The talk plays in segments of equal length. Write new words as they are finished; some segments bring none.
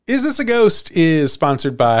Is This a Ghost is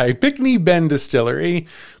sponsored by Pickney Bend Distillery.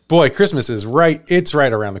 Boy, Christmas is it's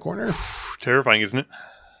right around the corner. Terrifying, isn't it?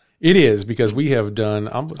 It is, because we have done,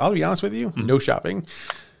 I'll be honest with you, no shopping.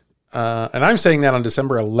 And I'm saying that on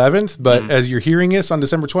December 11th, but as you're hearing this on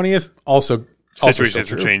December 20th, also situations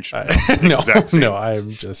have changed. No, I'm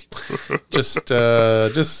just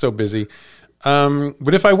so busy.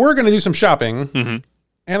 But if I were going to do some shopping,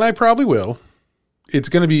 and I probably will,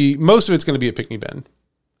 most of it's going to be at pickneybend.com.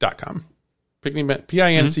 Pickneybend,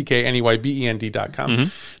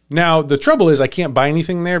 PINCKNEYBEND.com. Now, the trouble is I can't buy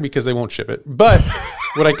anything there because they won't ship it. But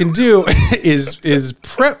what I can do is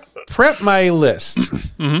prep my list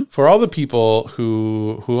for all the people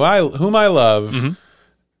whom I love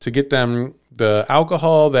to get them the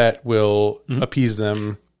alcohol that will appease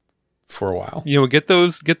them for a while. You know, get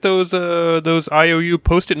those IOU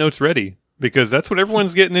Post-it notes ready, because that's what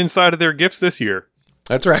everyone's getting inside of their gifts this year.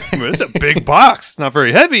 That's right. I mean, it's a big box. Not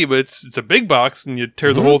very heavy, but it's a big box, and you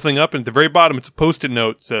tear the whole thing up, and at the very bottom, it's a Post-it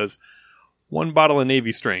note that says, 1 bottle of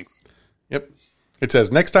Navy strength. Yep. It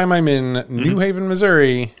says, next time I'm in New Haven,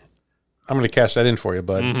 Missouri, I'm going to cash that in for you,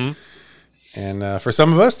 bud. And for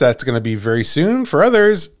some of us, that's going to be very soon. For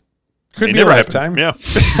others, could be a lifetime. Yeah.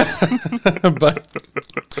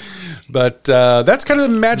 But that's kind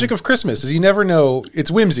of the magic of Christmas, is you never know.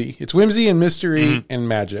 It's whimsy. It's whimsy and mystery and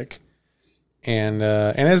magic. And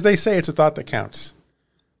as they say, it's a thought that counts.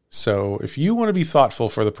 So if you want to be thoughtful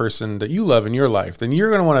for the person that you love in your life, then you're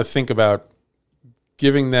going to want to think about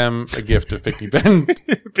giving them a gift of Pickney Bend.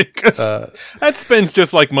 Because that spends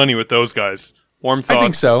just like money with those guys. Warm thoughts. I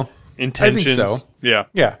think so. Intentions. I think so. Yeah.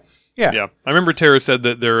 Yeah. I remember Tara said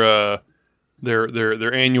that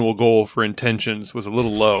their annual goal for intentions was a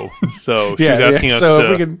little low. So she's asking us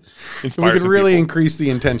to if we could really increase the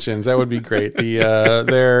intentions, that would be great.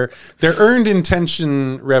 Their earned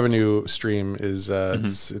intention revenue stream is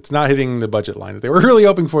it's not hitting the budget line that they were really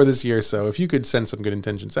hoping for this year. So if you could send some good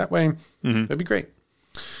intentions that way, that'd be great.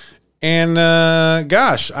 And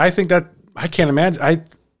gosh, I think that I can't imagine. I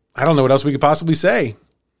don't know what else we could possibly say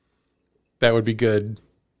that would be good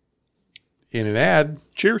in an ad.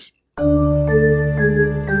 Cheers.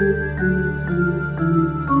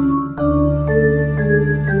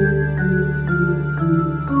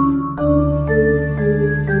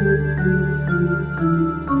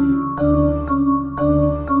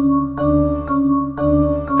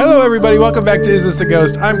 Hello, everybody. Welcome back to Is This a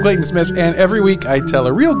Ghost? I'm Clayton Smith, and every week I tell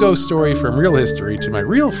a real ghost story from real history to my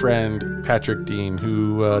real friend, Patrick Dean,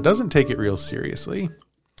 who doesn't take it real seriously.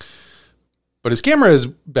 But his camera is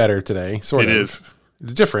better today, sort of. It is.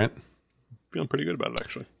 It's different. Feeling pretty good about it,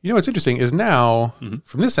 actually. You know what's interesting is now,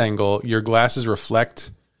 from this angle, your glasses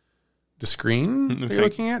reflect the screen that you're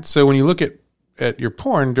looking at. So when you look at your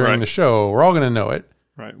porn during the show, we're all going to know it.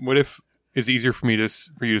 Right. What if it's easier for you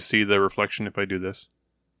to see the reflection if I do this?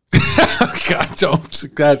 God,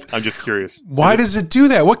 don't. God. I'm just curious. Why does it do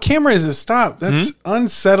that? What camera is it? Stop. That's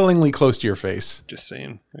unsettlingly close to your face. Just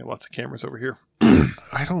saying. We have lots of cameras over here.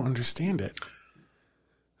 I don't understand it.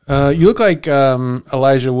 You look like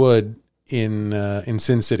Elijah Wood in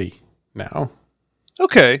Sin City now.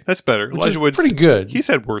 Okay, that's better. Which Elijah Wood's pretty good. He's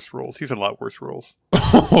had worse roles. He's had a lot worse roles.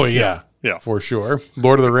 Oh yeah, for sure.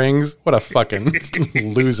 Lord of the Rings. What a fucking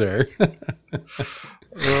loser.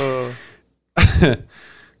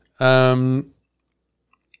 How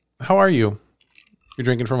are you? You're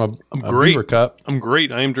drinking from a beaver cup. I'm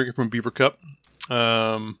great. I am drinking from a beaver cup.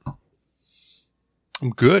 I'm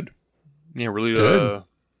good. Yeah, really. Good.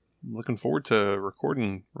 I'm looking forward to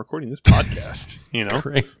recording this podcast. You know,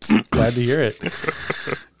 great. Glad to hear it.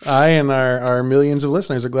 I and our millions of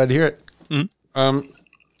listeners are glad to hear it.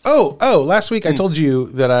 Last week I told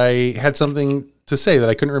you that I had something to say that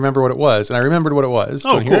I couldn't remember what it was, and I remembered what it was.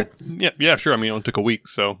 Oh, cool. Hear it? Yeah, sure. I mean, it only took a week,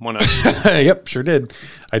 so why not? Yep, sure did.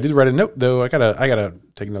 I did write a note though. I gotta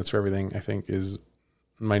take notes for everything. I think is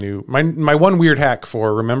my one weird hack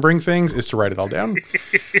for remembering things is to write it all down.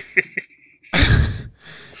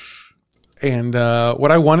 And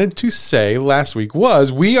what I wanted to say last week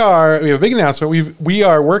was we have a big announcement. We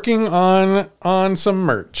are working on some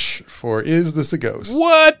merch for Is This a Ghost?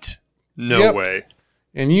 What? No way.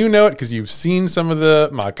 And you know it because you've seen some of the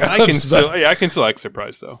mock-ups. I can still act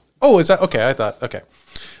surprised though. Oh, is that okay? I thought okay.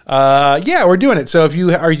 Yeah, we're doing it. So if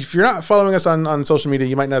you're not following us on social media,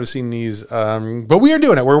 you might not have seen these. But we are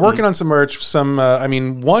doing it. We're working on some merch.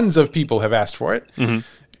 Ones of people have asked for it,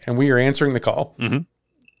 and we are answering the call.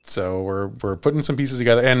 So we're putting some pieces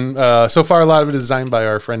together, and so far a lot of it is designed by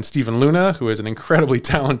our friend Stephen Luna, who is an incredibly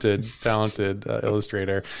talented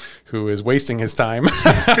illustrator, who is wasting his time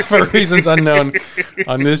for reasons unknown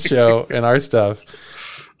on this show and our stuff.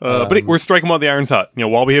 But we're striking while the iron's hot.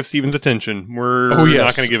 While we have Steven's attention, we're not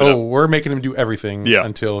going to give it up. We're making him do everything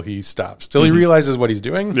until he stops, till he realizes what he's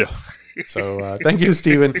doing. Yeah. So thank you to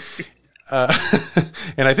Steven.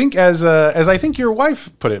 And I think as I think your wife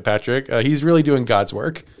put it, Patrick, he's really doing God's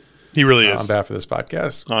work. He really is. On behalf of this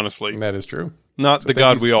podcast. Honestly. That is true. Not the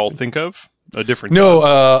God we all think of. A different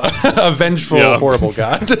God. A vengeful, horrible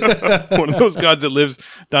God. One of those gods that lives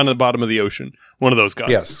down at the bottom of the ocean. One of those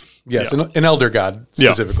gods. Yes. Yeah. An elder God,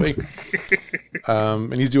 specifically.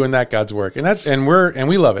 And he's doing that God's work. And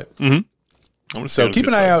we love it. Mm-hmm. So keep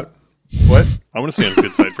an eye out. What? I want to stay on the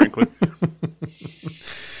good side, frankly.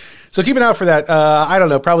 So keep an eye out for that. I don't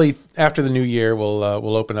know. Probably after the new year, we'll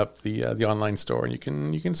open up the online store,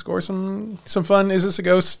 and you can score some fun. Is this a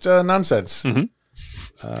ghost nonsense?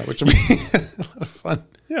 Which will be a lot of fun.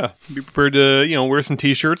 Yeah, be prepared to wear some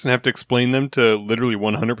T-shirts and have to explain them to literally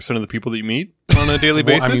 100% of the people that you meet on a daily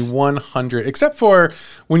basis. I mean, 100, except for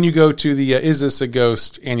when you go to the Is This a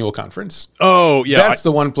Ghost annual conference. Oh yeah, that's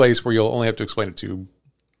the one place where you'll only have to explain it to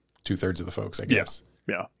 2/3 of the folks, I guess.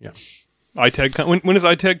 Yeah. iTagCon. When is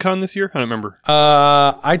iTagCon this year? I don't remember.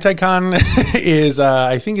 iTagCon is,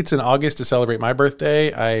 I think it's in August to celebrate my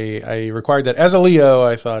birthday. I required that as a Leo.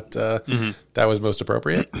 I thought that was most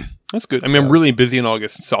appropriate. That's good. I mean, I'm really busy in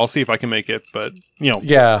August, so I'll see if I can make it. But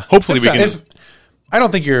yeah, hopefully we can. I don't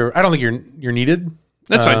think you're needed.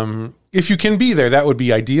 That's fine. If you can be there, that would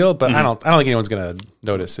be ideal. But I don't think anyone's going to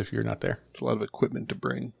notice if you're not there. It's a lot of equipment to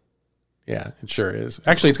bring. Yeah, it sure is.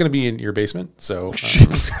 Actually, it's going to be in your basement, so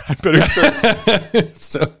I better start.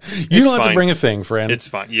 So you don't have to bring a thing, friend. It's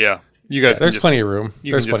fine. Yeah, you guys. There's plenty of room.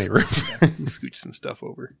 There's plenty of room. Scooch some stuff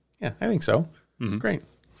over. Yeah, I think so. Great.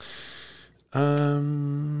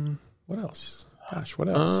 What else? Gosh, what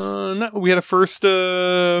else? We had a first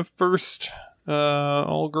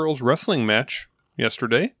all girls wrestling match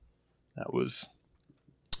yesterday. That was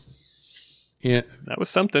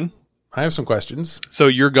something. I have some questions. So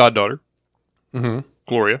your goddaughter.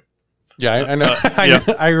 Gloria. Yeah, I know.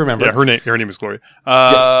 I remember. Yeah, her name is Gloria.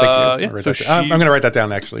 Yes, thank you. I'm going to write that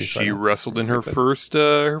down. Actually, she wrestled in her first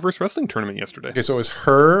wrestling tournament yesterday. Okay, so it was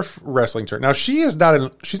her wrestling tournament. Now she's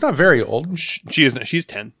not very old. She isn't. She's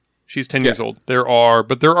 10. She's 10 years old. There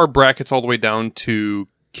are brackets all the way down to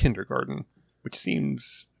kindergarten, which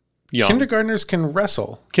seems young. Kindergartners can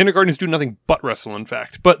wrestle. Kindergartners do nothing but wrestle, in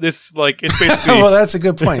fact. But this, it's basically. Well, that's a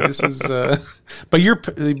good point. This is, but you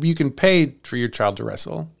can pay for your child to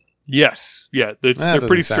wrestle. Yes, yeah, they're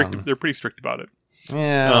pretty strict. They're pretty strict about it.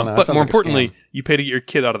 Yeah, I don't know. But more importantly, you pay to get your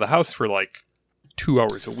kid out of the house for 2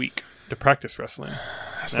 hours a week to practice wrestling.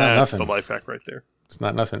 That's not nothing. That's the life hack right there. It's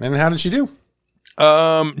not nothing. And how did she do?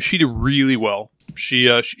 She did really well. She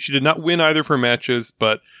did not win either of her matches,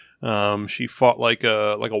 but she fought like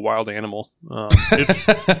a wild animal.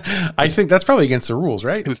 I think that's probably against the rules,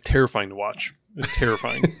 right? It was terrifying to watch. It was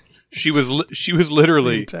terrifying. She was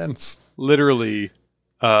literally intense. Literally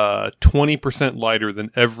 20% lighter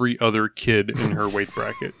than every other kid in her weight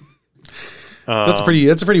bracket. That's a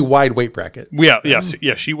pretty wide weight bracket. Yeah.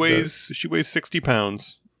 She weighs 60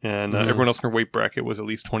 pounds, and everyone else in her weight bracket was at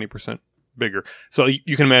least 20% bigger. So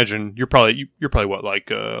you can imagine you're probably what, like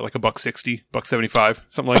 $160, $175,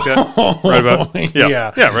 something like that. Right about.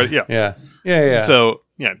 Yeah. Right. Yeah. So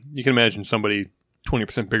you can imagine somebody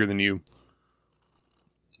 20% bigger than you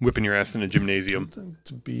whipping your ass in a gymnasium.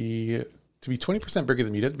 To be 20% bigger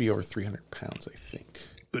than you, you'd have to be over 300 pounds, I think.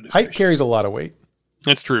 Height carries a lot of weight.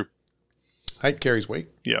 That's true. Height carries weight.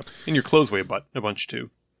 Yeah, and your clothes weigh a bunch too.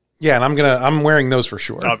 Yeah, and I'm wearing those for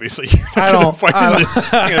sure. Obviously, I don't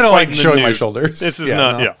like showing my shoulders. This is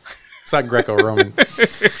not. No. Yeah, it's not Greco-Roman.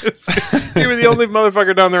 You were the only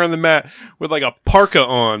motherfucker down there on the mat with a parka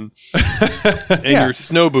on and your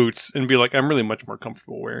snow boots, and be like, I'm really much more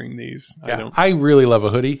comfortable wearing these. Yeah, I really love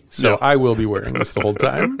a hoodie, so I will be wearing this the whole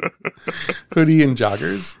time. Hoodie and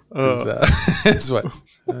joggers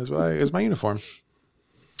is my uniform.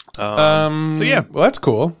 So yeah, well, that's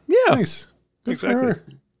cool. Yeah, nice. Good for her.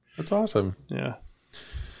 That's awesome. Yeah.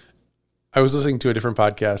 I was listening to a different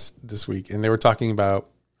podcast this week, and they were talking about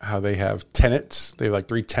how they have tenets. They have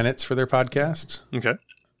 3 tenets for their podcast. Okay.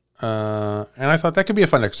 And I thought that could be a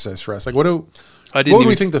fun exercise for us. What do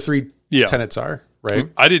we think the 3 tenets are? Right.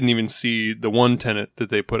 I didn't even see the one tenet that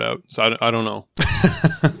they put out, so I don't know.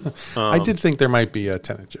 I did think there might be a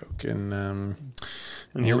tenet joke, and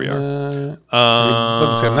here we are. Let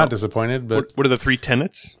me say, I'm not disappointed, but what are the 3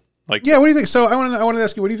 tenets? What do you think? So I want to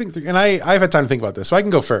ask you, what do you think? And I've had time to think about this, so I can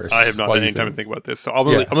go first. I have not had any time to think about this, so I'm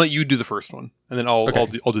gonna let you do the first one, and then I'll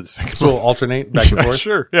do the second. So we'll alternate back and forth.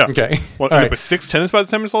 Sure. Yeah. Okay. What, end up with 6 tenets by the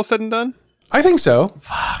time it's all said and done? I think so.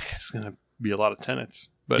 Fuck, it's gonna be a lot of tenets,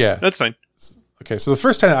 but that's fine. Okay, so the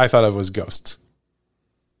first tenet I thought of was ghosts.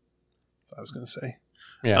 That's what I was going to say.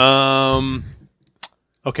 Yeah.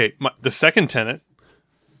 Okay, the second tenet,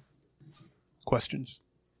 questions.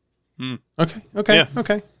 Okay. Yeah.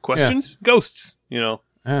 Okay. Questions? Ghosts,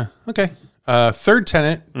 Okay. Third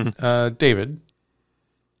tenet, David.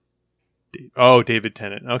 Oh, David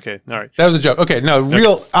Tennant. Okay, all right. That was a joke. Okay, no,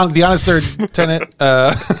 the honest third tenet.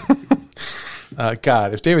 God,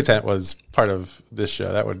 if David Tennant was part of this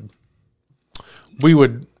show, we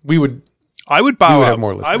would. I would bow out. Have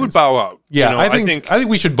more listeners. I would bow out. Yeah, I think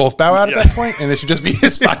we should both bow out at that point, and it should just be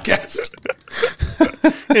his podcast.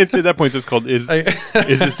 At that point, it's called "Is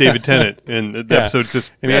this David Tennant?" And the episode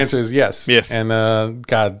just and the answer is yes. Yes. And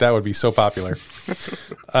God, that would be so popular.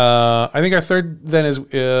 I think our third then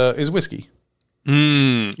is whiskey.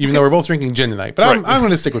 Even though we're both drinking gin tonight, but I'm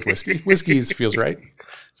going to stick with whiskey. Whiskey feels right.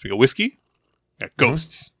 Speak of whiskey, we got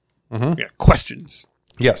ghosts. We got questions.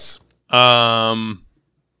 Yes. I'm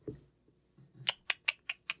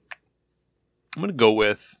gonna go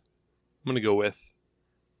with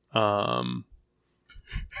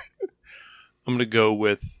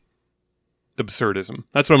absurdism.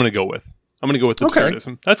 That's what I'm gonna go with. I'm gonna go with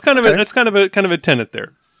absurdism. That's kind of a tenet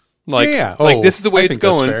there. Like, like this is the way it's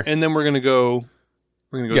going, and then we're gonna go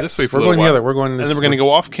this way for a little while. We're going this and then we're gonna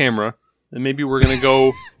go off camera, and maybe we're gonna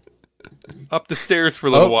go up the stairs for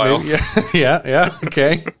a little while. Maybe, yeah.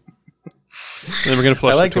 Okay. And then we're gonna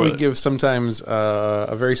flush. I like the that toilet. we give sometimes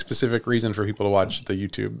a very specific reason for people to watch the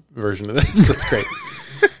YouTube version of this. That's great.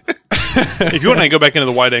 If you want to go back into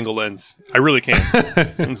the wide angle lens, I really can.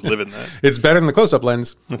 I'm just living that. It's better than the close up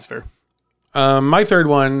lens. That's fair. My third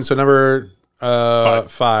one, so number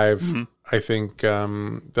 5, I think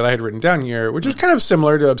that I had written down here, which is kind of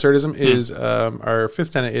similar to absurdism, is our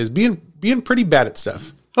fifth tenet is being pretty bad at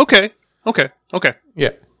stuff. Okay.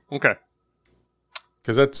 Yeah. Okay.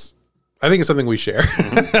 Because I think it's something we share.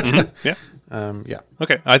 Yeah. Yeah.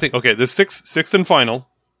 Okay. I think the sixth and final,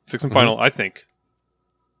 I think.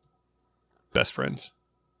 Best friends.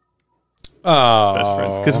 Oh. Best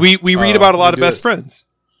friends. Because we read about a lot of best friends.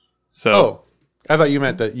 So I thought you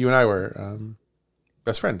meant that you and I were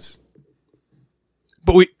best friends.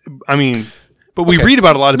 But we read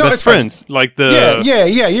about a lot of best friends. Like the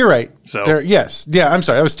Yeah, you're right. So yes. Yeah, I'm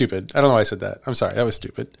sorry, that was stupid. I don't know why I said that. I'm sorry, that was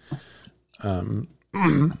stupid. Do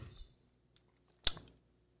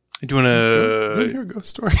you want to hear a ghost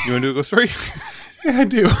story? You want to do a ghost story? Yeah, I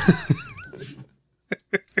do.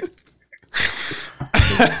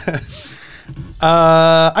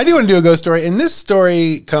 I do want to do a ghost story, and this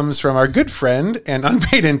story comes from our good friend and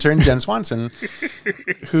unpaid intern, Jen Swanson,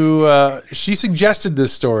 who she suggested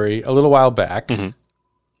this story a little while back.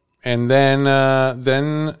 And then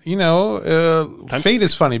fate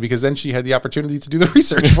is funny because then she had the opportunity to do the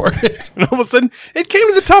research for it. And all of a sudden, it came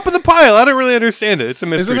to the top of the pile. I don't really understand it. It's a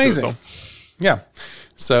mystery. It's amazing. Yeah.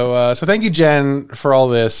 So thank you, Jen, for all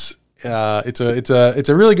this. It's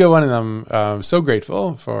a really good one, and I'm so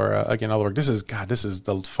grateful for again all the work. This is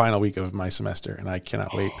the final week of my semester, and I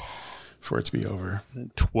cannot wait for it to be over.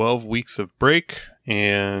 12 weeks of break,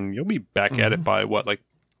 and you'll be back at it by what, like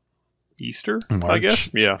Easter, March, I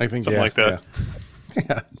guess. Yeah, I think something like that.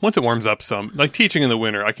 Yeah. Once it warms up some, like teaching in the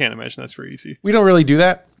winter, I can't imagine that's very easy. We don't really do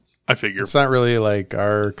that. I figure it's not really like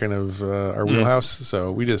our kind of our wheelhouse,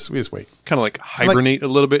 so we just wait. Kind of like hibernate a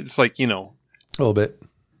little bit. It's like a little bit.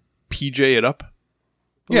 PJ it up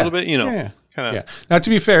a little bit, kind of. Yeah. Now, to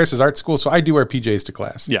be fair, this is art school, so I do wear PJs to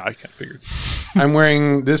class. Yeah, I kind of figured. I'm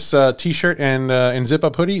wearing this t-shirt and zip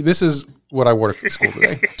up hoodie. This is what I wore to school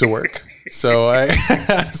today to work. So I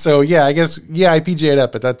guess I PJ it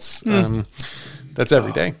up, but that's every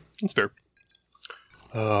day. That's fair.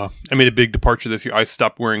 I made a big departure this year. I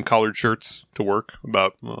stopped wearing collared shirts to work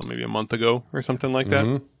about maybe a month ago or something like that.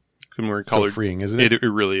 I'm wearing collared. So freeing, isn't it? It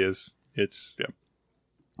really is. It's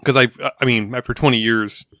because after 20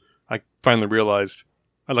 years, I finally realized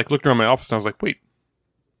I looked around my office and I was like, wait.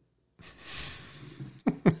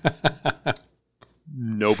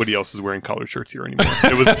 Nobody else is wearing collared shirts here anymore.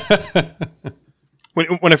 It was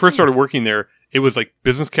when I first started working there, it was like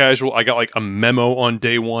business casual. I got like a memo on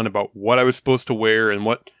day one about what I was supposed to wear and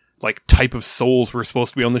what like type of soles were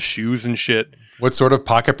supposed to be on the shoes and shit. What sort of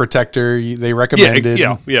pocket protector they recommended?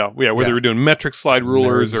 Yeah. Whether they were doing metric slide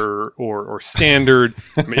rulers or standard.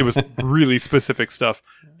 It was really specific stuff.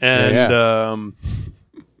 And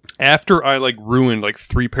after I ruined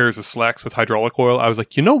 3 pairs of slacks with hydraulic oil, I was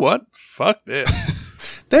like, you know what? Fuck this.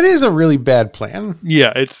 That is a really bad plan.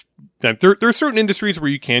 Yeah, there are certain industries where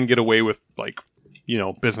you can get away with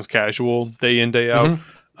business casual day in, day out.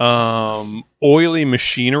 Oily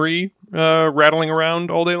machinery rattling around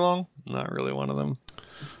all day long. Not really one of them.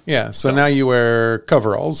 Yeah. So now you wear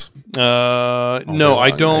coveralls. No,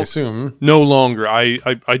 I don't. I assume. No longer. I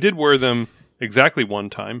did wear them exactly one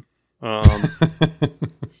time.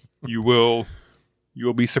 You will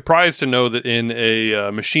be surprised to know that in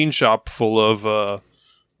a machine shop full of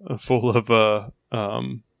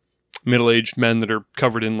middle-aged men that are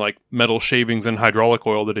covered in like metal shavings and hydraulic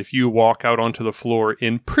oil, that if you walk out onto the floor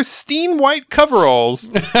in pristine white coveralls,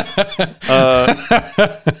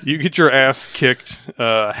 you get your ass kicked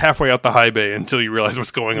halfway out the high bay until you realize what's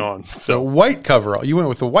going on. So white coverall. You went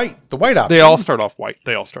with the white option. They all start off white.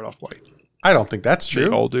 I don't think that's true.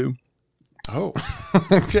 They all do. Oh,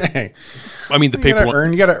 okay. I mean, the paper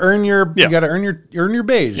one. You got to earn your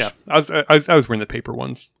beige. Yeah, I was wearing the paper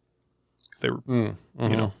ones. They were,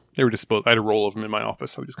 they were disposed. I had a roll of them in my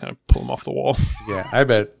office. So I would just kind of pull them off the wall. Yeah, I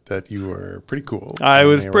bet that you were pretty cool. I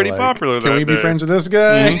was pretty popular. Can we be friends with this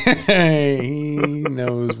guy? Mm-hmm. He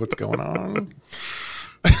knows what's going on.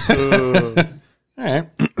 All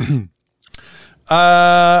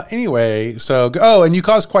right. Anyway, and you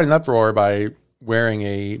caused quite an uproar by wearing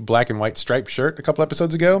a black and white striped shirt a couple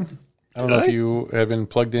episodes ago. I don't know if you have been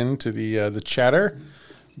plugged into the chatter,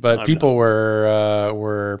 but people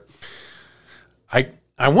were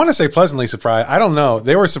I want to say pleasantly surprised. I don't know.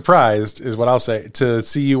 They were surprised, is what I'll say, to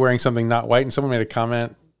see you wearing something not white. And someone made a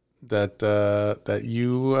comment that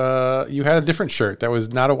you had a different shirt that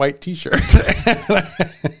was not a white T-shirt,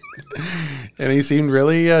 and he seemed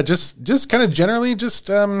really just kind of generally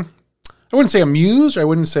I wouldn't say amused, or I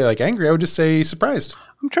wouldn't say like angry. I would just say surprised.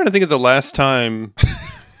 I'm trying to think of the last time,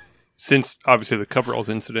 since obviously the coveralls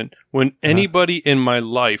incident, when anybody in my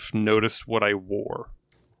life noticed what I wore.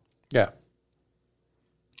 Yeah.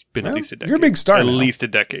 It's been at least a decade. You're a big star At now. least a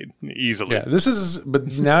decade, easily. Yeah, but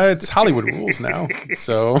now it's Hollywood rules now.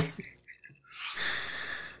 So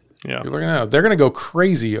yeah, people are they're going to go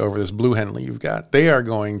crazy over this blue Henley you've got. They are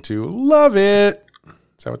going to love it.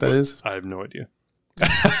 Is that what that is? I have no idea.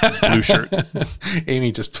 Blue shirt.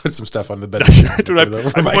 Amy just put some stuff on the bed. I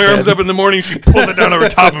put my arms up in the morning. She pulled it down over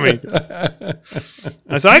top of me.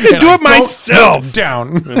 I said, I can do it myself.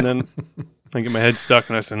 Down. And then I get my head stuck,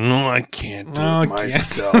 and I said, no, I can't do it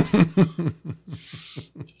myself.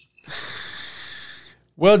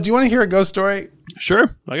 Well, do you want to hear a ghost story?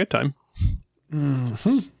 Sure. I got time.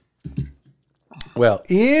 Mm-hmm. Well,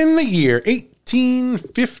 in the year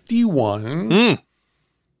 1851...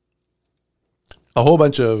 a whole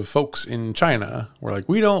bunch of folks in China were like,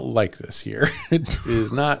 we don't like this here. It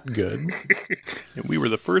is not good. And we were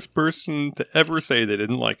the first person to ever say they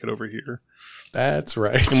didn't like it over here. That's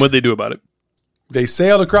right. And what'd they do about it? They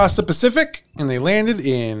sailed across the Pacific, and they landed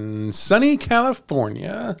in sunny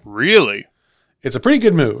California. Really? It's a pretty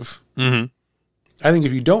good move. Mm-hmm. I think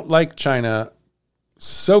if you don't like China,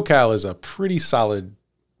 SoCal is a pretty solid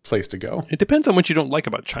place to go. It depends on what you don't like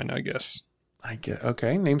about China, I guess. I get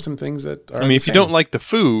okay. Name some things that are. I mean, if you don't like the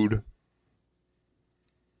food,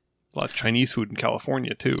 a lot of Chinese food in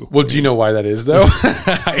California too. Well, do you know why that is, though?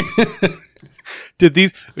 Did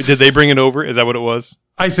they bring it over? Is that what it was?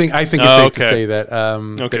 I think it's safe to say that.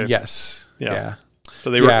 That yes. Yeah.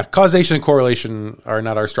 So causation and correlation are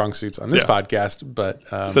not our strong suits on this podcast, but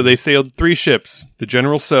so they sailed 3 ships: the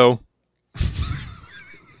General Tso,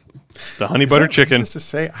 the Honey Butter Chicken. Just to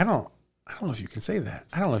say, I don't know if you can say that.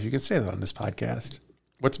 I don't know if you can say that on this podcast.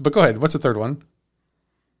 But go ahead. What's the third one?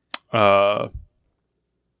 The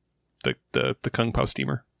Kung Pao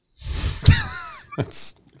steamer.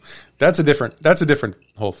 That's a different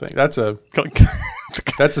whole thing. That's a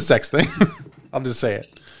sex thing. I'll just say it.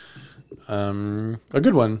 A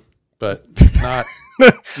good one, but not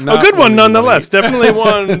a good one nonetheless. Definitely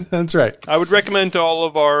one. That's right. I would recommend to all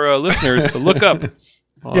of our listeners to look up.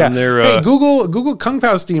 Hey, Google Kung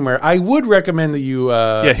Pao steamer. I would recommend that you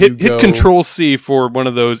hit Control C for one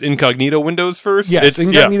of those incognito windows first. Yes,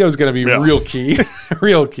 incognito is going to be real key,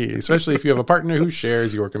 real key, especially if you have a partner who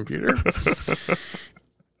shares your computer.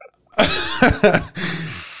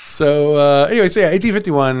 So anyway,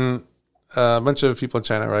 1851. A bunch of people in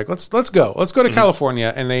China were like, let's go to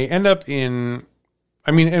California, and they end up in.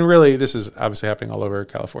 I mean, and really, this is obviously happening all over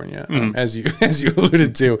California, as you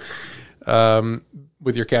alluded to.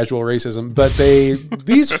 With your casual racism, but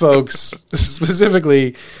these folks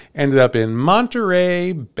specifically ended up in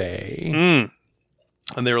Monterey Bay.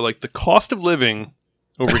 And they were like, the cost of living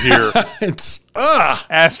over here, it's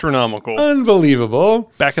astronomical.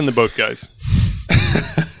 Unbelievable. Back in the boat, guys.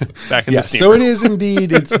 Back in the steamer. So it is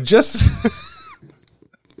indeed. It's just...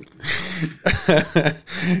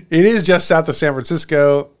 it is just south of San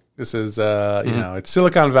Francisco. This is, it's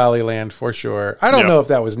Silicon Valley land for sure. I don't know if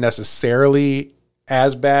that was necessarily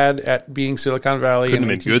as bad at being Silicon Valley in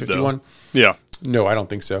 1851. Yeah. No, I don't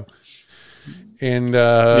think so. And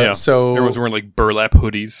so everyone's wearing like burlap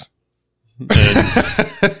hoodies. And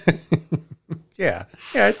yeah,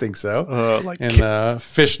 I think so. like and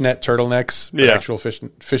fishnet turtlenecks, actual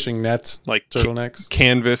fishing nets, like turtlenecks,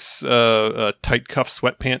 canvas tight cuff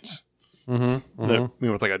sweatpants.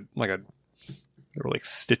 With like a they were like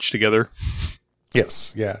stitched together.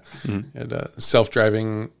 Yes, yeah, and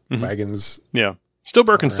self-driving wagons. Yeah, still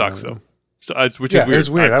Birkenstocks though. Which is weird. It's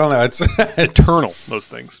weird. I don't know. It's eternal. Those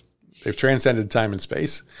things. They've transcended time and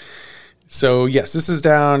space. So yes, this is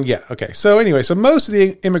down. Yeah. Okay. So anyway, so most of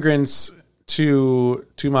the immigrants to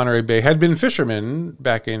Monterey Bay had been fishermen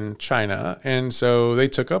back in China, and so they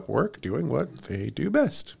took up work doing what they do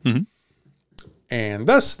best. And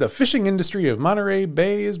thus, the fishing industry of Monterey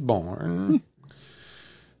Bay is born.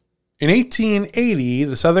 In 1880,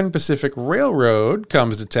 the Southern Pacific Railroad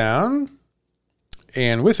comes to town,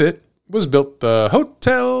 and with it was built the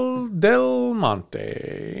Hotel del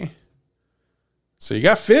Monte. So you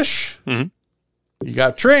got fish, you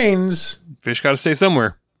got trains. Fish got to stay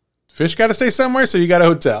somewhere. Fish got to stay somewhere, so you got a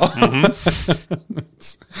hotel.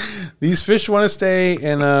 These fish want to stay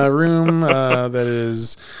in a room that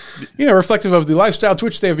is, reflective of the lifestyle to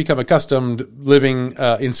which they have become accustomed living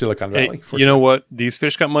in Silicon Valley. Hey, you know what? These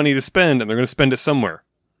fish got money to spend, and they're going to spend it somewhere.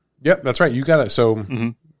 Yep, that's right. You got it. So,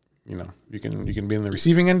 you can be in the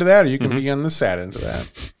receiving end of that, or you can be on the sad end of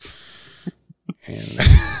that. And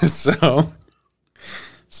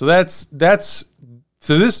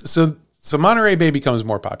so Monterey Bay becomes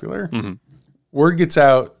more popular. Word gets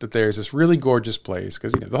out that there's this really gorgeous place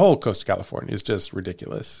because the whole coast of California is just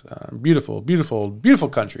ridiculous. Beautiful, beautiful, beautiful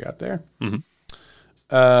country out there. And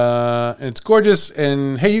it's gorgeous.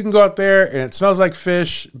 And hey, you can go out there and it smells like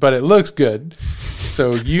fish, but it looks good.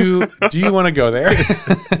 So do you want to go there?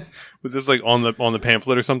 Was this like on the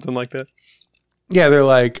pamphlet or something like that? Yeah, they're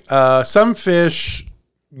like some fish,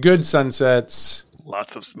 good sunsets,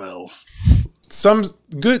 lots of smells. Some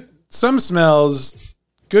smells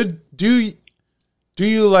good. Do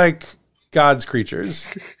you like God's creatures?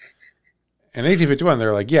 In 1851,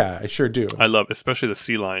 they're like, yeah, I sure do. I love, especially the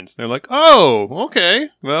sea lions. They're like, oh, okay.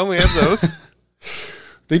 Well, we have those.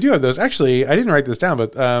 They do have those. Actually, I didn't write this down,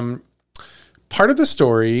 but part of the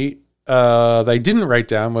story that I didn't write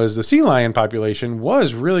down was the sea lion population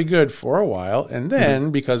was really good for a while, and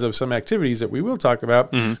then because of some activities that we will talk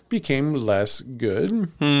about, became less good.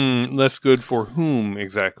 Less good for whom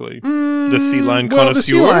exactly? The sea lion connoisseur? Well, the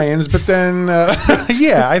sea lions, but then,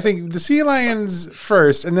 I think the sea lions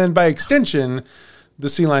first, and then by extension, the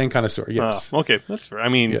sea lion connoisseur. Yes. Okay, that's fair. I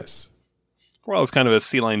mean, yes. For a while, it's kind of a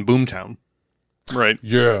sea lion boomtown, right?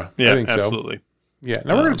 Yeah, I think absolutely. So. Yeah.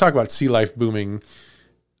 Now we're going to talk about sea life booming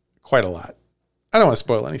quite a lot. I don't want to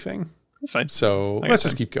spoil anything. That's fine. So let's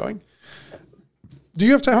just keep going. Do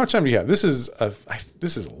you have time? How much time do you have? This is a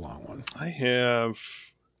long one. I have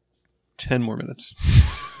 10 more minutes.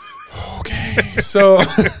 Okay. So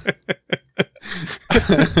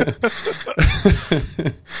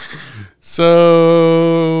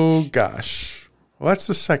gosh. Well, that's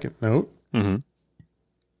the second note.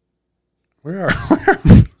 Where are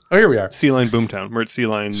we? Oh, here we are. Sea Lion Boomtown. We're at Sea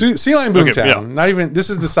Lion. Sea Lion Boomtown. Okay, yeah. Not even. This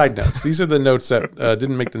is the side notes. These are the notes that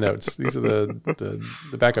didn't make the notes. These are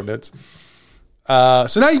the backup notes.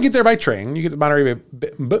 So now you can get there by train. You get to Monterey Bay.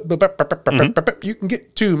 You can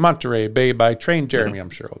get to Monterey Bay by train. Jeremy, I'm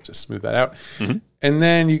sure, will just smooth that out. And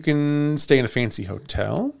then you can stay in a fancy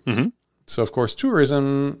hotel. So of course,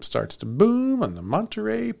 tourism starts to boom on the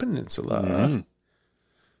Monterey Peninsula.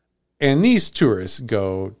 And these tourists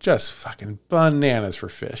go just fucking bananas for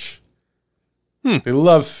fish. They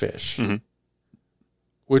love fish.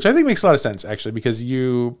 Which I think makes a lot of sense, actually, because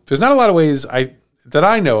there's not a lot of ways that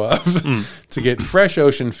I know of to get fresh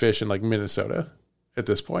ocean fish in like Minnesota at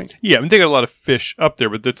this point. Yeah, I mean, they got a lot of fish up there,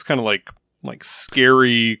 but that's kind of like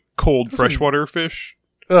scary, cold freshwater fish.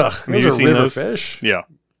 Ugh, those are river fish. Yeah.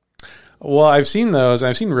 Well, I've seen those.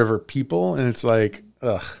 I've seen river people, and it's like,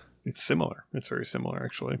 ugh. It's similar. It's very similar,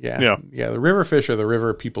 actually. Yeah. The river fish are the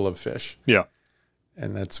river people of fish. Yeah.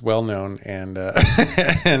 And that's well known, and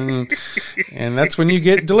and that's when you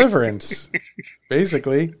get deliverance,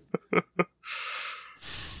 basically.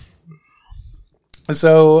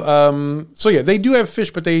 So yeah, they do have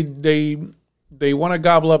fish, but they want to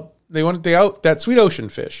gobble up. They want that sweet ocean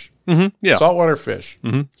fish. Yeah. Saltwater fish.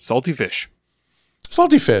 Salty fish.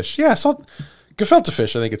 Salty fish. Yeah. Gefilte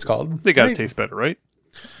fish, I think it's called. They got to taste better, right?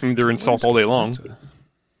 I mean, they're in salt all day long.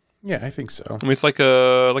 Yeah, I think so. I mean, it's like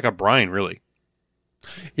a brine, really.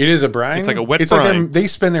 It is a brine. It's like a wet brine. Like they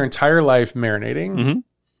spend their entire life marinating.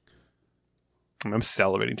 I'm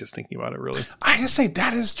salivating just thinking about it. Really, I gotta say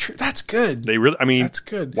that is true. That's good. they really. I mean, That's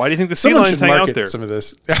good. Why do you think the sea Someone lions should hang out market there? some of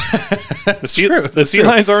this. The sea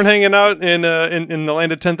lions aren't hanging out in the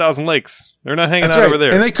land of 10,000 lakes. They're not hanging out over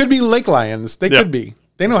there. And they could be lake lions. They could be.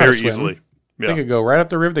 They know how to swim. Easily. Yeah. They could go right up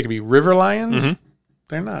the river. They could be river lions.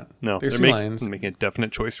 They're not. No, they're sea lions. Making a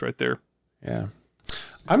definite choice right there. Yeah.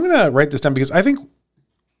 I'm going to write this down because I think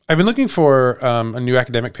I've been looking for a new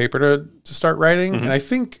academic paper to start writing. And I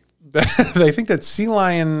think that sea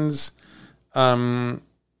lions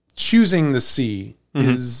choosing the sea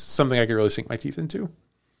is something I could really sink my teeth into.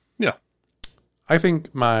 Yeah. I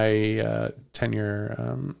think my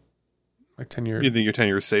tenure. You think your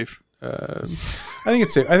tenure is safe? I think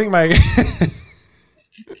it's safe. I think my.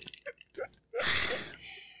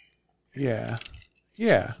 Yeah.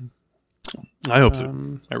 I hope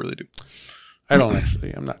so. I really do. I don't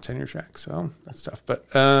actually. I'm not tenure track, so that's tough. But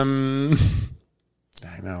I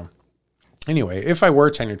know. Anyway, if I were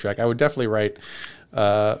tenure track, I would definitely write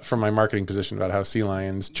from my marketing position about how sea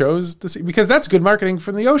lions chose the sea, because that's good marketing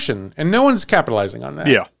from the ocean, and no one's capitalizing on that.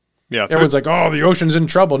 Yeah. Everyone's like, "Oh, the ocean's in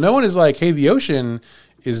trouble." No one is like, "Hey, the ocean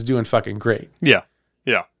is doing fucking great." Yeah.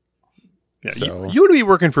 So, you would be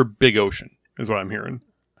working for Big Ocean, is what I'm hearing.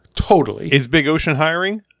 Totally. Is Big Ocean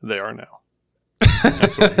hiring? They are now.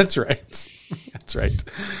 That's right. That's right.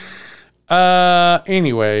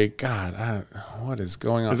 Anyway, God, what is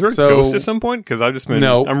going on? Is there a ghost at some point? Because I've just been.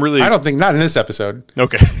 No, I'm really. I don't think not in this episode.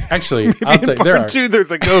 Okay. Actually, I'll tell you, there are. There's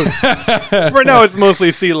a ghost. Right now, it's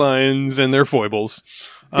mostly sea lions and their foibles.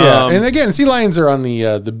 Yeah, and again, sea lions are on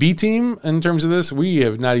the B team in terms of this. We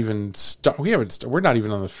have not even we're not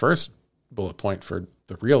even on the first bullet point for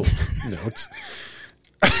the real notes.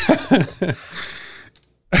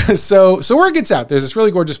 So word gets out. There's this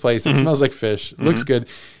really gorgeous place. It smells like fish. It looks good,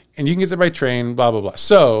 and you can get there by train. Blah blah blah.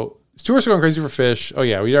 So tourists are going crazy for fish. Oh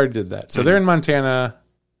yeah, we already did that. So they're in Montana.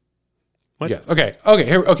 What? Yeah. Okay.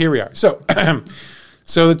 Here we are. So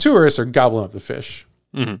so the tourists are gobbling up the fish.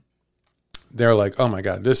 They're like, oh my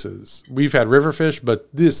God, we've had river fish, but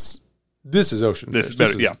this is ocean fish. This is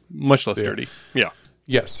better. Much less dirty. Yeah.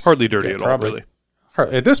 Yes. Hardly dirty at all, really.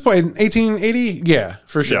 At this point in 1880, yeah,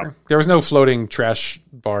 for sure. Yeah. There was no floating trash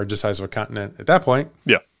bar just the size of a continent at that point.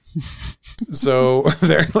 Yeah. So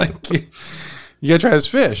they're like, you gotta try this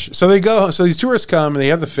fish. So these tourists come and they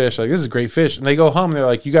have the fish, like, this is great fish. And they go home and they're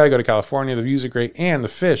like, you gotta go to California. The views are great and the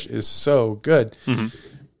fish is so good.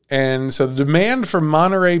 And so the demand for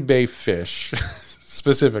Monterey Bay fish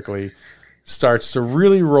specifically starts to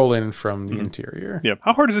really roll in from the interior. Yeah.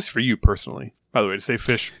 How hard is this for you personally, by the way, to say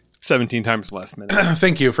fish 17 times in the last minute?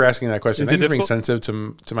 Thank you for asking that question. Thank you for being sensitive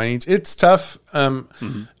to my needs. It's tough.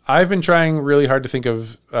 I've been trying really hard to think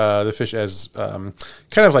of the fish as kind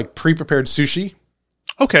of like pre-prepared sushi.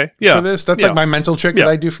 Okay, yeah. For this, that's like my mental trick that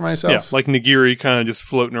I do for myself. Yeah, like nigiri, kind of just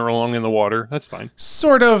floating along in the water. That's fine.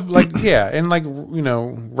 Sort of like and like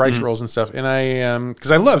rice rolls and stuff. And I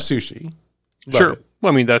because I love sushi. Sure.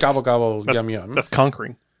 Well, I mean that's gobble gobble yum yum. That's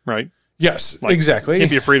conquering, right? Yes, exactly. You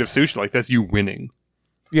can't be afraid of sushi. Like that's you winning.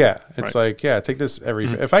 Yeah, it's like take this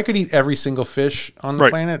if I could eat every single fish on the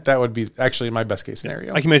planet, that would be actually my best case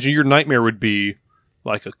scenario. I can imagine your nightmare would be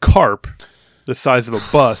like a carp the size of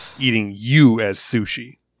a bus eating you as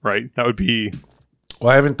sushi, right? That would be.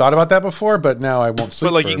 Well, I haven't thought about that before, but now I won't sleep.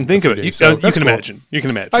 But like you can think of it. You can imagine. You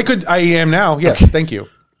can imagine. I am now. Yes, thank you.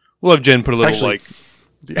 We'll have Jen put a little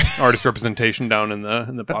artist representation down in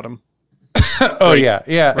the bottom. Oh yeah.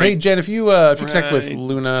 Hey Jen, if you connect with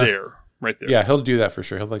Luna there. Right there. Yeah, he'll do that for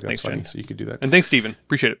sure. He'll like that's funny, Jen. So you could do that. And thanks, Steven.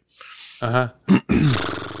 Appreciate it.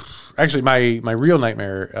 Actually, my real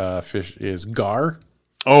nightmare fish is gar.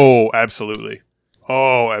 Oh, absolutely.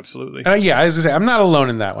 As I say, I'm not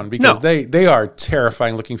alone in that one because they are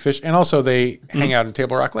terrifying looking fish, and also they hang out in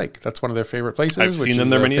Table Rock Lake. That's one of their favorite places. I've seen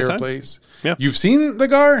them there many a time. Place. Yeah, you've seen the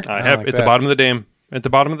gar? I have at the bottom of the dam. At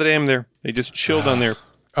the bottom of the dam, there they just chill down there.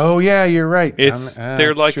 Oh yeah, you're right.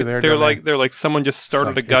 They're like someone just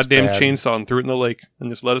started a goddamn chainsaw and threw it in the lake and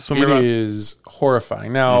just let us swim around. It is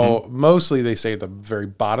horrifying. Now, mostly they say the very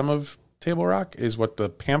bottom of Table Rock is what the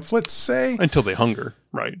pamphlets say. Until they hunger,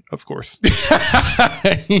 right? Of course.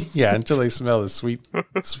 Yeah, until they smell the sweet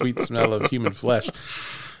smell of human flesh.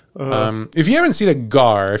 If you haven't seen a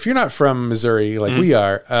gar, if you're not from Missouri like we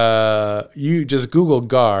are, you just Google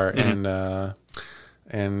gar and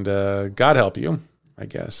God help you. I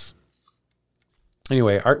guess.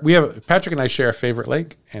 Anyway, Patrick and I share a favorite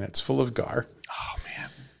lake, and it's full of gar. Oh man,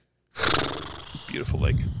 beautiful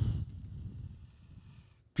lake.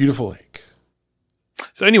 Beautiful lake.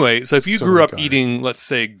 So anyway, if you grew up eating, let's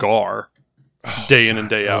say, gar, day in and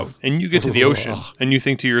day out, and you get to the ocean and you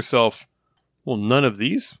think to yourself, well, none of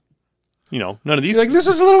these. none of these. You're like, this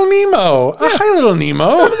is a little Nemo. Yeah. Hi, little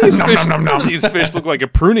Nemo. None of these fish look like a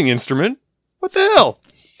pruning instrument. What the hell?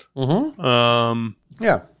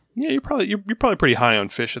 Yeah. Yeah, you're probably pretty high on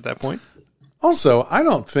fish at that point. Also, I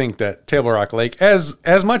don't think that Table Rock Lake, as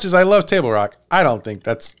much as I love Table Rock, I don't think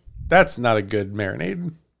that's not a good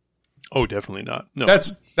marinade. Oh, definitely not. No,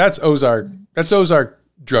 that's Ozark. That's Ozark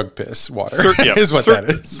drug piss water. Is what that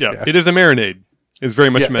is. Yeah, it is a marinade. It's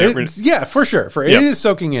very much a marinade. Yeah, for sure. It is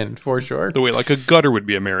soaking in for sure. The way like a gutter would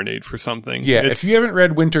be a marinade for something. Yeah, if you haven't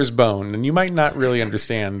read Winter's Bone, then you might not really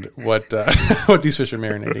understand what these fish are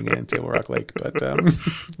marinating in Table Rock Lake, but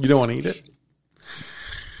you don't want to eat it.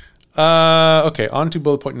 Okay, on to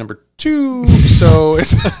bullet point number 2. So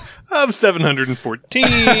it's of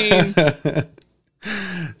 714.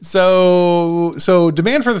 So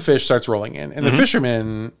demand for the fish starts rolling in, and the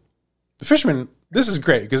fishermen, this is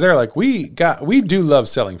great because they're like, we do love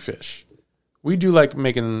selling fish. We do like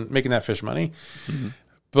making that fish money. Mm-hmm.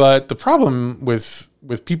 But the problem with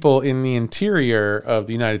people in the interior of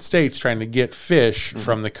the United States trying to get fish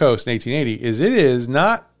from the coast in 1880 is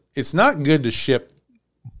it's not good to ship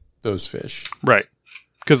those fish. Right.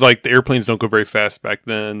 Because like the airplanes don't go very fast back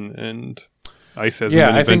then, and ice hasn't been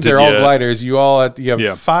invented I think they're yet. all gliders. You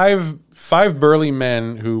have five burly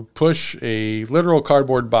men who push a literal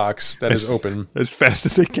cardboard box that is open as fast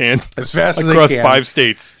as they can, across 5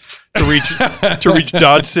 states to reach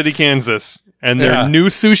Dodge City, Kansas, and their new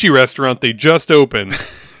sushi restaurant they just opened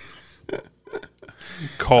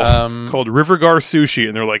called Rivergar Sushi,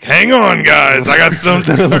 and they're like, "Hang on, guys, I got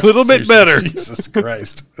something a little bit better." Jesus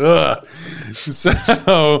Christ! Ugh. So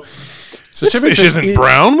this fish isn't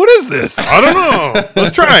brown. What is this? I don't know.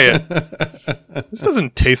 Let's try it. This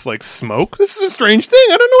doesn't taste like smoke. This is a strange thing.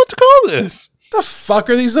 I don't know what to call this. The fuck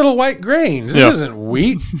are these little white grains? This isn't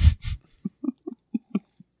wheat.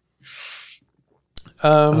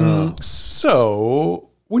 So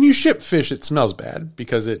when you ship fish, it smells bad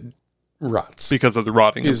because it rots. Because of the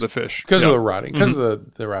rotting of the fish. Because of the rotting. Because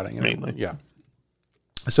of the rotting. Mainly. Yeah.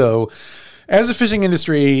 So as the fishing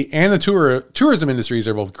industry and the tourism industries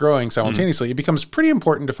are both growing simultaneously, it becomes pretty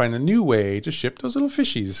important to find a new way to ship those little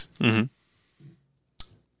fishies. Mm-hmm.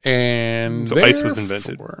 And so ice was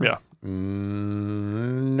invented. Yeah.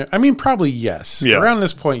 I mean, probably yes. Yeah. Around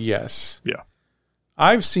this point, yes. Yeah.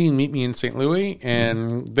 I've seen Meet Me in St. Louis,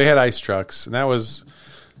 and they had ice trucks, and that was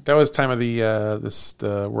time of the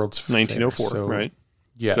world's 1904, fair, so, right?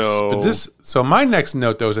 Yes. So my next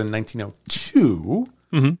note though was in 1902.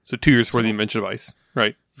 Mm-hmm. So 2 years before the invention of ice,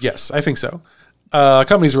 right? Yes, I think so.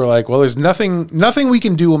 Companies were like, "Well, there's nothing we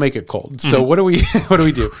can do will make it cold. So what do we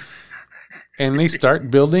do?" And they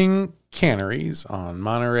start building canneries on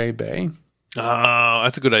Monterey Bay. Oh,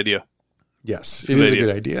 that's a good idea. Yes, it is a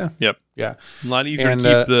good idea. Yep. Yeah, a lot easier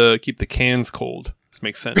to keep the cans cold. This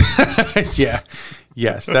makes sense. Yeah.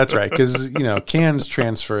 Yes, that's right. Because cans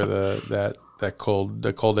transfer the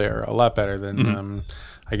cold air a lot better than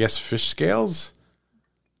I guess fish scales.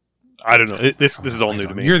 I don't know. This is all new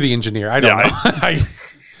to me. You're the engineer. I don't know.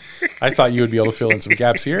 I thought you would be able to fill in some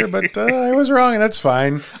gaps here, but I was wrong, and that's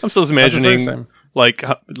fine. I'm still imagining like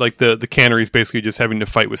the canneries basically just having to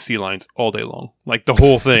fight with sea lions all day long. Like the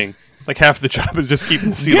whole thing. Like half the job is just keeping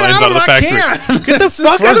the sea lions out of the factory. Get the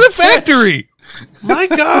fuck out of the factory! My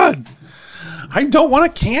God. I don't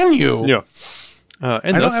want to can you. Yeah.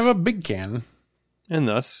 And I don't have a big can. And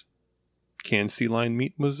thus, canned sea lion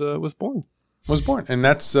meat was born. And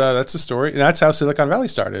that's the story. And that's how Silicon Valley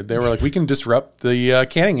started. They were like, we can disrupt the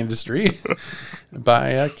canning industry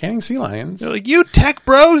by canning sea lions. They're like, you tech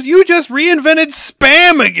bros, you just reinvented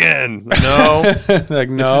Spam again. No, like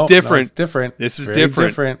no, this is different. No, it's different. This is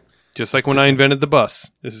different. Just like when I invented the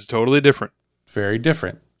bus. This is totally different. Very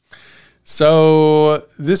different. So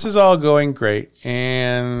this is all going great,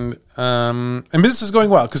 and business is going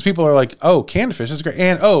well because people are like, oh, canned fish is great,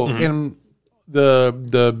 and and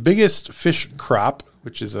the biggest fish crop,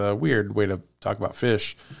 which is a weird way to talk about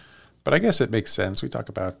fish, but I guess it makes sense. We talk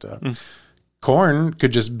about corn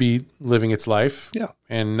could just be living its life,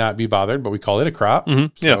 and not be bothered, but we call it a crop.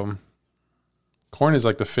 Mm-hmm. So corn is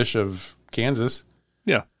like the fish of Kansas.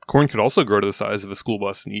 Yeah, corn could also grow to the size of a school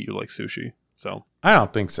bus and eat you like sushi. So I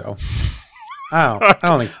don't think so. I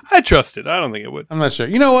don't think. I trust it. I don't think it would. I'm not sure.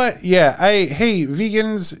 You know what? Yeah. Hey,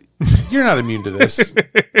 vegans, you're not immune to this.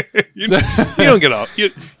 you don't get off.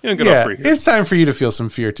 You don't get off free here. It's time for you to feel some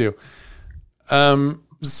fear too.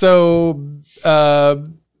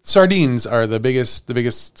 Sardines are the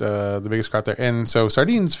biggest crop there, and so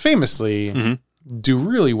sardines famously do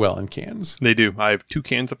really well in cans. They do. I have 2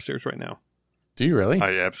 cans upstairs right now. Do you really?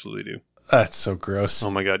 I absolutely do. That's so gross. Oh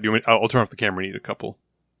my God! I'll turn off the camera and eat a couple.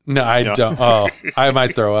 No, I don't. Oh, I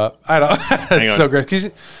might throw up. I don't. It's so gross.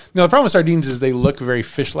 No, the problem with sardines is they look very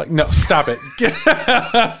fish-like. No, stop it.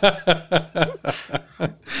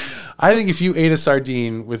 I think if you ate a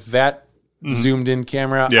sardine with that zoomed-in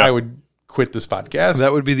camera, I would quit this podcast.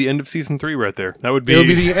 That would be the end of season 3 right there. It would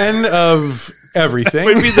be the end of everything.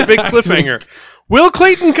 It would be the big cliffhanger. Will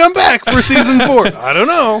Clayton come back for season 4? I don't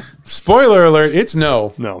know. Spoiler alert, it's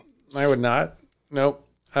no. No. I would not. Nope.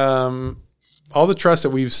 All the trust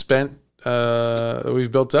that we've spent, that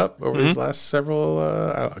we've built up over these last several,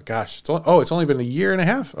 it's only been a year and a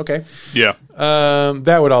half. Okay. Yeah.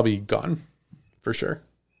 That would all be gone for sure.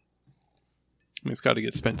 I mean, it's got to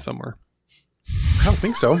get spent somewhere. I don't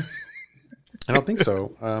think so.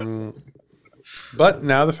 But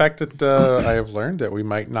now the fact that I have learned that we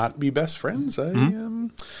might not be best friends,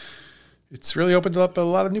 it's really opened up a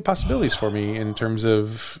lot of new possibilities for me in terms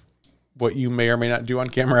of what you may or may not do on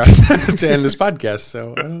camera to end this podcast.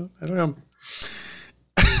 So I don't know.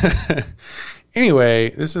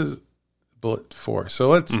 Anyway, this is bullet 4.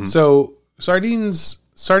 So so sardines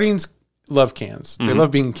love cans. They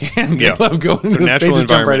love being canned. They love going into this. They just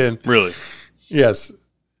jump right in. Really? Yes.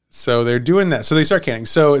 So they're doing that. So they start canning.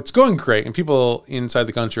 So it's going great. And people inside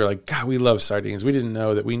the country are like, God, we love sardines. We didn't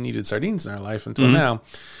know that we needed sardines in our life until now,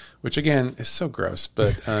 which again is so gross.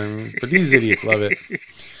 But these idiots love it.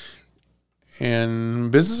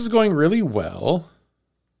 And business is going really well.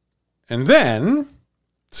 And then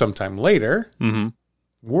sometime later,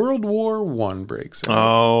 World War I breaks out.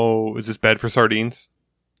 Oh, is this bad for sardines?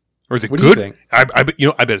 Or is it what good? Do you think? I bet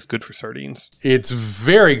it's good for sardines. It's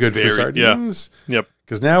very good for sardines. Yeah. Yep.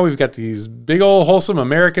 Because now we've got these big old wholesome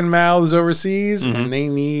American mouths overseas, and they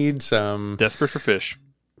need some desperate for fish.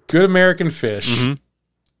 Good American fish.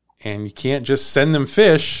 And you can't just send them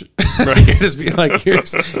fish. Right. You can't just be like,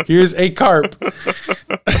 here's a carp.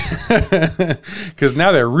 Because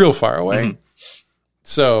now they're real far away.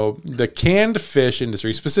 So the canned fish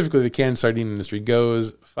industry, specifically the canned sardine industry,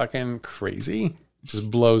 goes fucking crazy.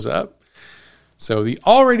 Just blows up. So the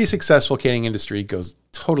already successful canning industry goes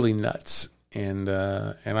totally nuts. And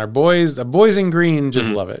our boys, the boys in green,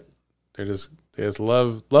 just love it. They just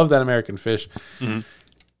love that American fish.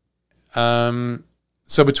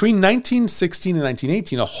 So between 1916 and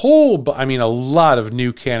 1918, a lot of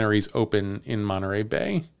new canneries open in Monterey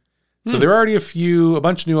Bay. So there are already a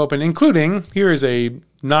bunch of new open, including, here is a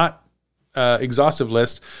not exhaustive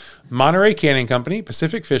list: Monterey Canning Company,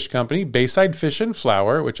 Pacific Fish Company, Bayside Fish and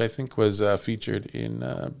Flour, which I think was featured in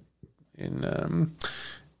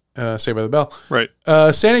Saved by the Bell. Right.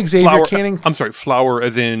 San Xavier Canning. I'm sorry, flour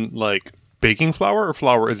as in like baking flour, or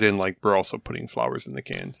flour as in like we're also putting flours in the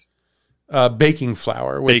cans? Baking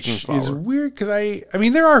flour, which is weird because I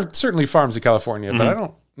mean, there are certainly farms in California,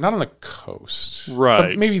 but not on the coast.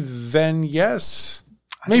 Right. But maybe then, yes.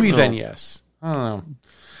 Maybe then, yes. I don't know.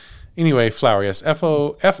 Anyway, flour, yes.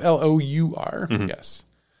 Flour, yes.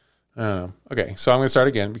 Okay, so I'm going to start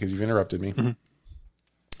again because you've interrupted me.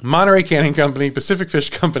 Monterey Canning Company, Pacific Fish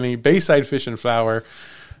Company, Bayside Fish and Flour,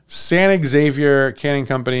 San Xavier Canning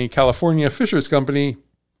Company, California Fishers Company,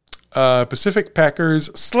 Pacific Packers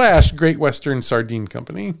 / Great Western Sardine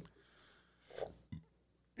Company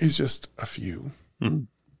is just a few.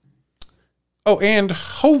 Oh, and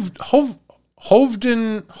Hovden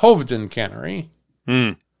Cannery.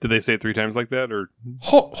 Did they say it 3 times like that, or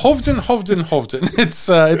Hovden?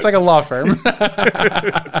 It's like a law firm.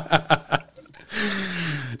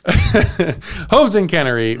 Hovden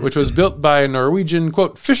Cannery, which was built by a Norwegian,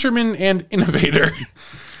 quote, fisherman and innovator,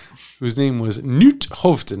 whose name was Knut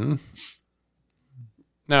Hovden.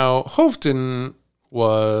 Now, Hovden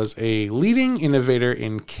was a leading innovator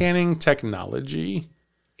in canning technology.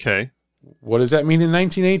 Okay. What does that mean in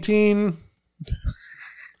 1918?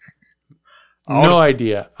 No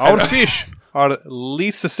idea. Our fish are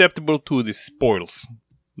least susceptible to the spoils.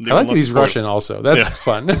 I like that he's Russian also. That's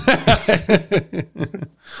fun.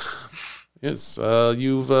 Yes.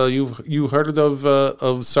 You heard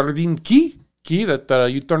of sardine key that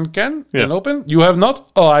you turn can and open? You have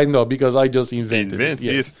not? Oh, I know, because I just invented it.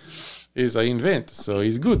 Yes. Yes, I invent, so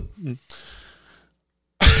he's good.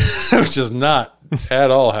 Which is not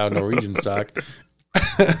at all how Norwegians talk.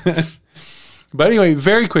 But anyway,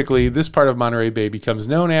 very quickly, this part of Monterey Bay becomes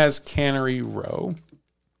known as Cannery Row.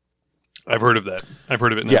 I've heard of that. I've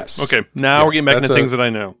heard of it now. Yes. Okay, now we're getting back into things that I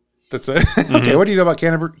know. That's it. Okay, what do you know about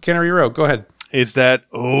Cannery Row? Go ahead. Is that...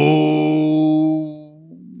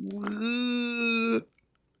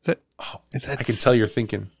 Is that... I can tell you're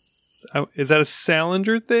thinking. Is that a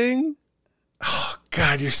Salinger thing? Oh,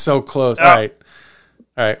 God, you're so close. All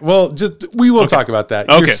right. Well, we will talk about that.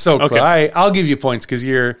 You're so close. I'll give you points because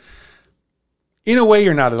you're... in a way,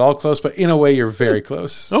 you're not at all close, but in a way, you're very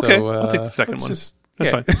close. Okay, So, I'll take the second one. That's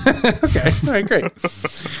fine. Okay, all right, great.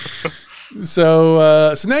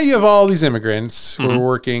 So now you have all these immigrants who are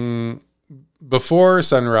working before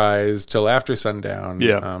sunrise till after sundown.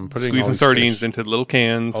 Yeah, putting squeezing sardines into little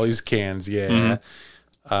cans. All these cans, yeah.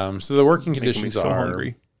 So the working conditions so are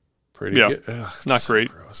hungry. pretty good. Ugh, not so great.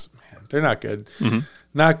 Gross, man. They're not good.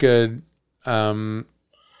 Not good. People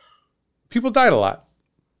died a lot.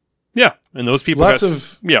 Yeah, and those people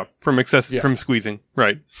from squeezing,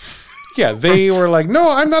 right? Yeah, they were like,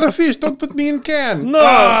 "No, I'm not a fish. Don't put me in can." No.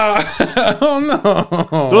 Oh no!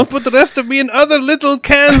 Don't put the rest of me in other little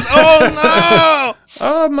cans. Oh no!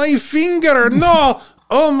 Oh, my finger! No!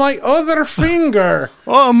 Oh, my other finger!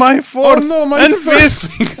 Oh, my fourth! Oh no, my and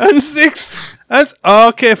fifth fifth and sixth. That's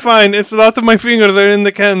okay. Fine. It's a lot of my fingers are in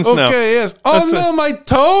the cans now. Okay, yes. Oh no, my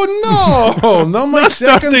toe! No, no, my Not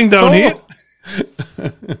second starting down here.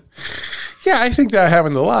 Yeah, I think that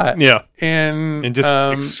happened a lot. Yeah, and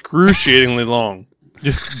just excruciating long.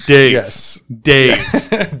 Just days. Yes, days,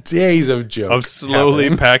 days of jokes of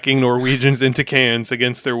slowly packing Norwegians into cans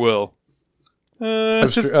against their will.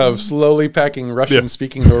 Of slowly packing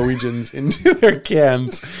Russian-speaking Norwegians into their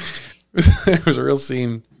cans. It was a real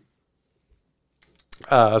scene.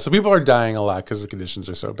 So people are dying a lot because the conditions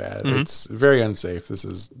are so bad. It's very unsafe. This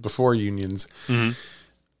is before unions.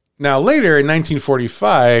 Now, later in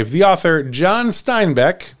 1945, the author John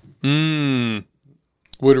Steinbeck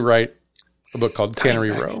would write a book called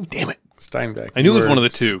Cannery Row. Damn it. Steinbeck. I knew it was one of the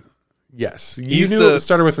two. Yes. You knew it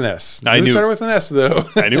started with an S. I knew it started with an S, though.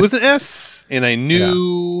 I knew it was an S, and I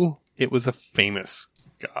knew it was a famous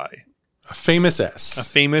guy. A famous S. A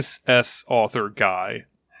famous S author guy.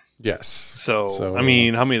 Yes. So I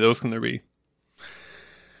mean, how many of those can there be? I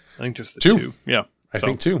think just the two. Yeah. I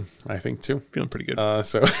think two. Feeling pretty good.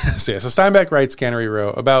 So Steinbeck writes Cannery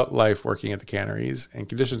Row about life working at the canneries, and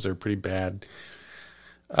conditions are pretty bad.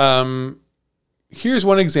 Here's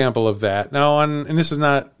one example of that. Now, and this is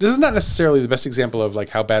not necessarily the best example of like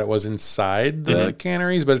how bad it was inside the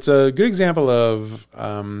canneries, but it's a good example of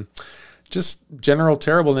just general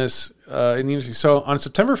terribleness in the industry. So on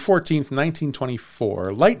September 14th,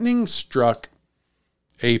 1924, lightning struck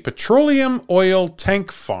a petroleum oil tank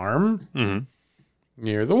farm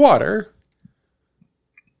near the water.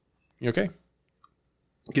 You okay?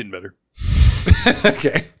 Getting better.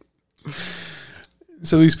 Okay.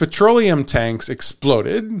 So these petroleum tanks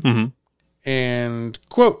exploded and,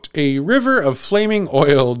 quote, a river of flaming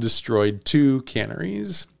oil destroyed 2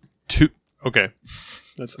 canneries. Okay.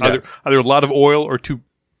 That's either a lot of oil or 2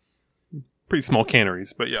 pretty small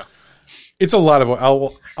canneries, but yeah. It's a lot of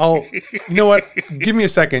oil. I'll you know what? Give me a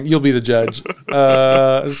second. You'll be the judge.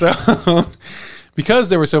 So because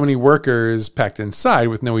there were so many workers packed inside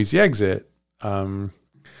with no easy exit,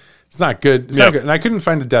 it's not good. It's not good. And I couldn't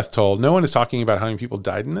find the death toll. No one is talking about how many people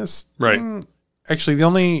died in this. Right. Actually,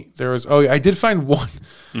 I did find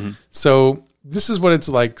one. So this is what it's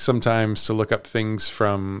like sometimes to look up things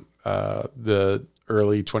from the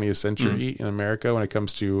early 20th century in America when it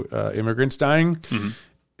comes to immigrants dying,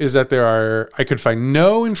 is that I could find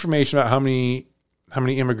no information about how many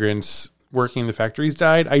immigrants working in the factories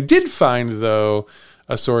died. I did find, though,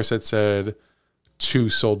 a source that said 2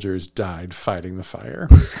 soldiers died fighting the fire.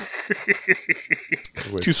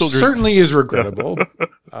 Which 2 soldiers certainly is regrettable.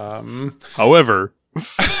 However,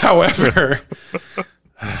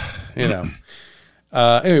 you know.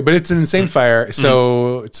 Anyway, but it's an insane fire.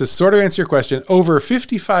 So to sort of answer your question, over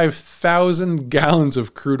 55,000 gallons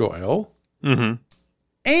of crude oil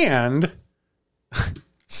and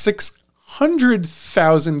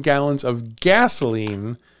 600,000 gallons of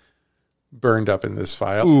gasoline burned up in this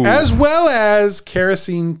fire, as well as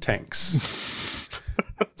kerosene tanks.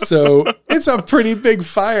 So it's a pretty big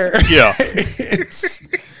fire. Yeah. It's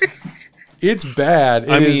bad.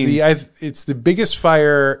 It's the biggest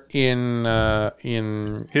fire in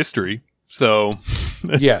history. So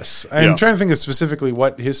yes, I'm trying to think of specifically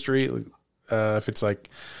what history, if it's like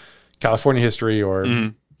California history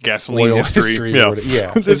or gasoline oil history. Yeah.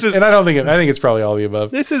 And I think it's probably all the above.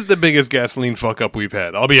 This is the biggest gasoline fuck up we've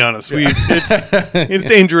had. I'll be honest. It's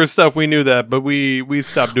dangerous stuff. We knew that, but we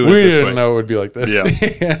stopped doing it. We didn't know it would be like this.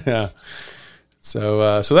 Yeah.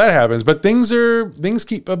 So that happens, but things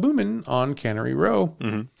keep booming on Cannery Row.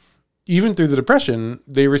 Even through the Depression,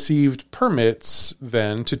 they received permits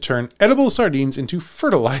then to turn edible sardines into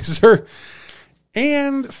fertilizer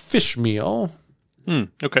and fish meal.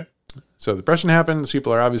 Okay. So the Depression happens.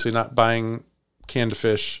 People are obviously not buying canned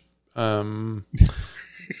fish. So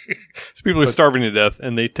people are starving to death,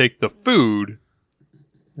 and they take the food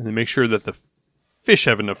and they make sure that the fish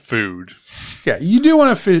have enough food. Yeah, you do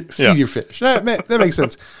want to feed your fish. That makes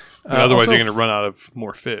sense. Otherwise, you're going to run out of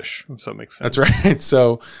more fish. So it makes sense. That's right.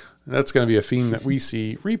 So that's going to be a theme that we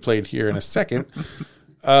see replayed here in a second.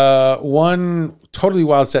 One totally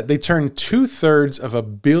wild stat. They turned 2/3 of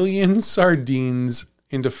 1 billion sardines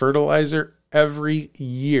into fertilizer every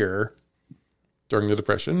year during the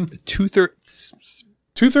Depression.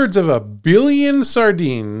 2/3 of 1 billion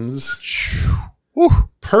sardines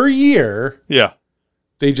per year. Yeah.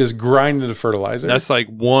 They just grind into fertilizer. That's like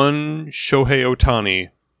one Shohei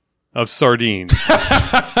Ohtani of sardines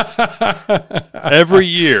every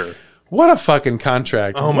year. What a fucking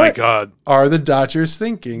contract. Oh my God. Are the Dodgers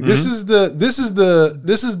thinking? This is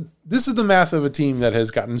the math of a team that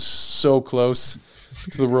has gotten so close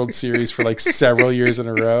to the World Series for like several years in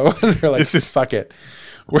a row. They're like, fuck it.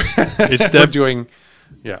 We're doing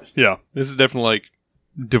Yeah. This is definitely like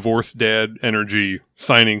divorced dad energy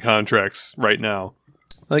signing contracts right now.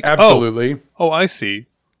 Like, absolutely. Oh, I see.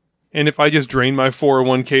 And if I just drain my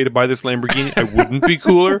 401k to buy this Lamborghini, I wouldn't be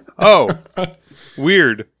cooler? Oh,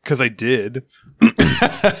 weird. Because I did.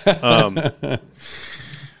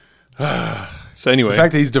 So anyway. The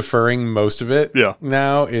fact that he's deferring most of it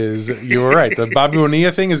now is, you were right. The Bobby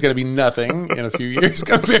Bonilla thing is going to be nothing in a few years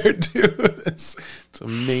compared to this. It's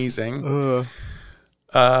amazing.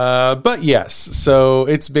 But yes, so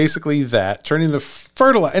it's basically that. Turning the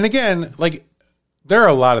fertilizer. And again, like, there are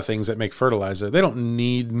a lot of things that make fertilizer. They don't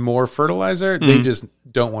need more fertilizer. They just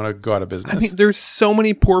don't want to go out of business. I mean, there's so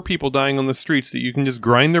many poor people dying on the streets that you can just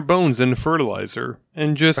grind their bones into fertilizer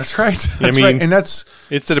and just. That's right. That's right. And it's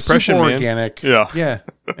the Depression, man. Organic. Yeah.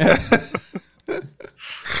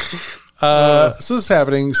 So this is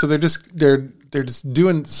happening. So they're just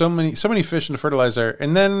doing so many fish into fertilizer,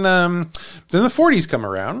 and then the 40s come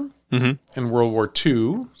around, and World War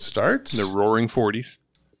II starts. The Roaring 40s.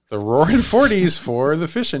 The Roaring 40s for the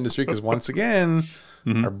fish industry, because once again,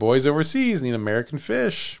 our boys overseas need American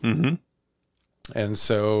fish. And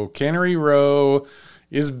so Cannery Row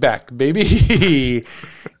is back, baby.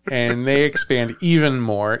 And they expand even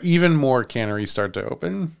more. Even more canneries start to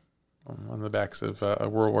open on the backs of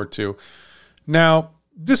World War II. Now,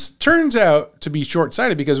 this turns out to be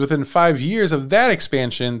short-sighted because within 5 years of that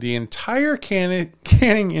expansion, the entire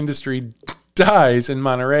canning industry dies in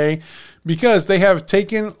Monterey because they have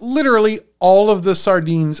taken literally all of the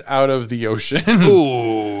sardines out of the ocean.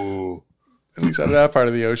 Ooh. At least out of that part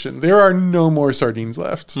of the ocean. There are no more sardines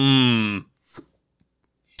left. We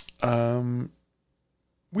are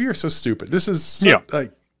so stupid. This is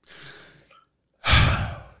like,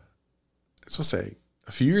 let's say,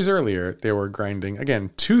 a few years earlier, they were grinding, again,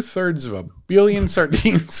 2/3 of 1 billion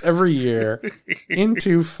sardines every year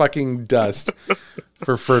into fucking dust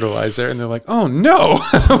for fertilizer. And they're like, oh no,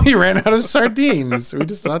 we ran out of sardines. We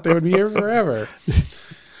just thought they would be here forever.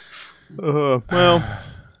 Well,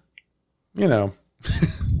 you know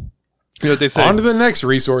what they say. On to the next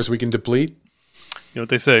resource we can deplete. You know what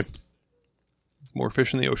they say. There's more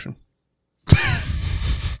fish in the ocean.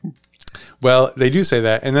 Well, they do say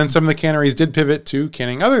that. And then some of the canneries did pivot to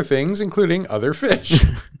canning other things, including other fish.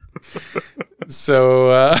 So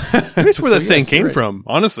that's where that saying came from.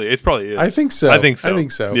 Honestly, it probably is. I think so.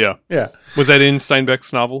 Yeah. Yeah. Was that in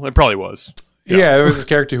Steinbeck's novel? It probably was. Yeah, there was this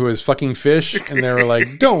character who was fucking fish, and they were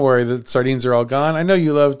like, don't worry, the sardines are all gone. I know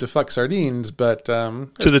you love to fuck sardines, but to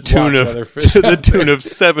the tune of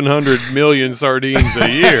 700 million sardines a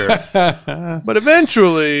year. But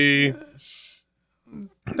eventually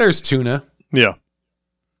there's tuna. Yeah.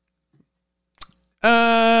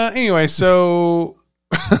 Anyway, so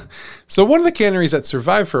one of the canneries that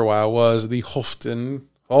survived for a while was the Hovden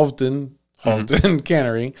Cannery.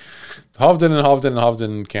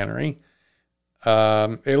 Hovden Cannery.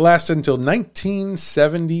 It lasted until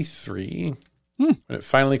 1973 when it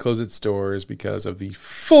finally closed its doors because of the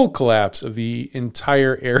full collapse of the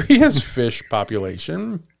entire area's fish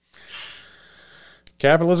population.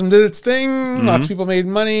 Capitalism did its thing. Lots of people made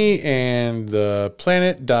money, and the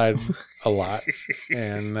planet died a lot.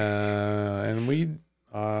 And we, you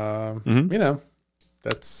know,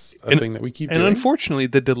 that's a thing that we keep doing. And unfortunately,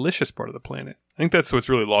 the delicious part of the planet. I think that's what's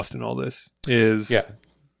really lost in all this is,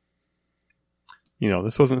 you know,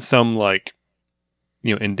 this wasn't some like,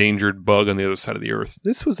 you know, endangered bug on the other side of the earth.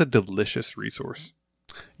 This was a delicious resource.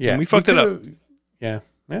 Yeah. And we fucked it up. Yeah.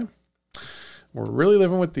 Yeah. We're really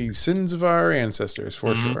living with the sins of our ancestors,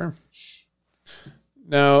 for sure.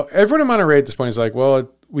 Now, everyone in Monterey at this point is like, well,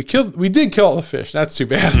 we did kill all the fish. That's too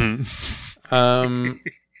bad.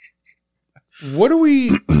 What if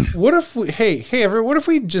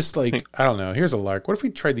we just like, I don't know, here's a lark. What if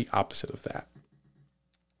we tried the opposite of that?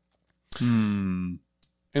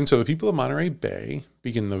 And so the people of Monterey Bay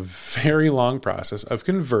begin the very long process of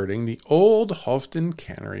converting the old Halfton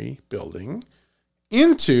Cannery building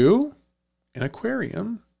into an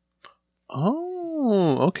aquarium.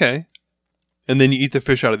 Oh, okay. And then you eat the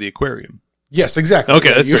fish out of the aquarium. Yes, exactly.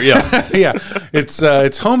 Okay, that's right. Yeah. Yeah.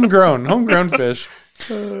 It's homegrown fish.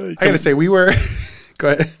 I got to say, we were,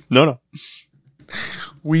 go ahead. No.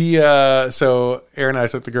 So Aaron and I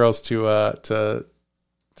took the girls to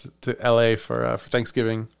LA for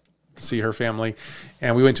Thanksgiving to see her family,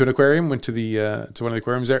 and we went to an aquarium. Went to to one of the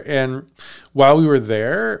aquariums there, and while we were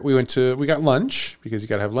there, we got lunch because you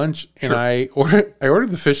got to have lunch. Sure. And I ordered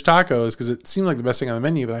the fish tacos because it seemed like the best thing on the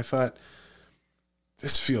menu, but I thought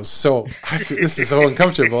this is so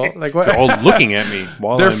uncomfortable. Like what? They're all looking at me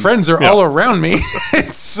while their friends are all around me.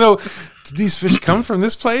 It's so. Did these fish come from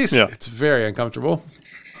this place? Yeah. It's very uncomfortable.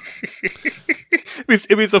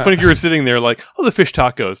 It'd be so funny if you were sitting there like, oh, the fish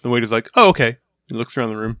tacos. The waiter's like, oh, okay. He looks around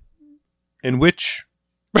the room. And which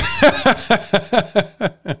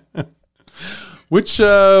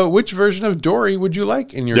version of Dory would you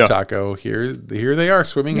like in your taco? Here they are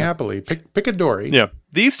swimming happily. Pick a Dory. Yeah.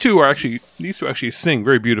 These two actually sing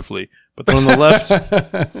very beautifully, but the one on the left,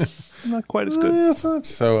 not quite as good.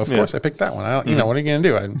 So of course I picked that one. What are you going to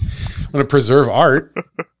do? I'm going to preserve art.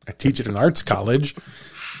 I teach at an arts college.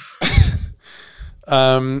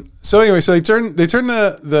 So anyway, so they turn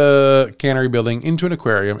the cannery building into an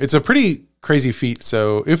aquarium. It's a pretty crazy feat.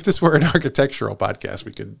 So if this were an architectural podcast,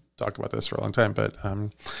 we could talk about this for a long time, but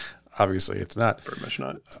obviously it's not. Very much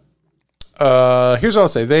not. Here's what I'll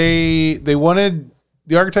say. The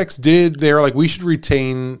architects they were like, we should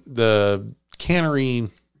retain the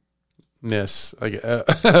cannery-ness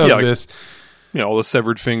of this. Yeah, all the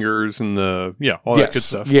severed fingers and all that good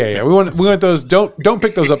stuff. Yeah. We want those. Don't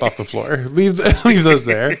pick those up off the floor. Leave those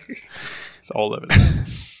there. It's all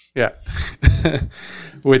evidence. Yeah.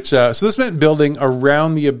 So this meant building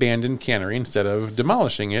around the abandoned cannery instead of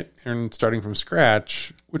demolishing it and starting from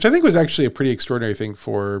scratch, which I think was actually a pretty extraordinary thing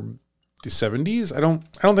for the 70s. I don't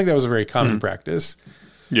think that was a very common practice.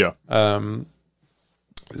 Yeah.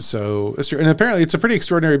 So it's true. And apparently it's a pretty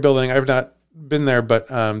extraordinary building. I've not been there, but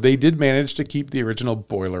they did manage to keep the original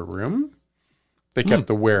boiler room. They kept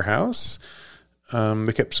the warehouse.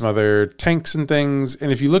 They kept some other tanks and things.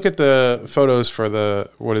 And if you look at the photos for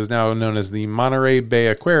what is now known as the Monterey Bay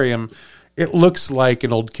Aquarium, it looks like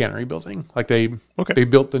an old cannery building. Like they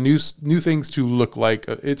built the new things to look like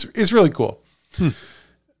it's really cool.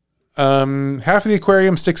 Half of the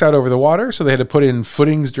aquarium sticks out over the water, so they had to put in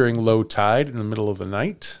footings during low tide in the middle of the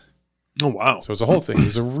night. Oh, wow. So it's a whole thing. It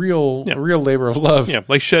was a real labor of love. Yeah,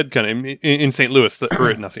 like Shed kind of in St. Louis,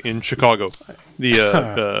 in Chicago.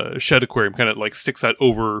 The Shed Aquarium kind of like sticks out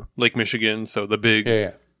over Lake Michigan. So the big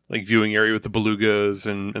like viewing area with the belugas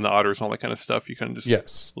and the otters and all that kind of stuff. You kind of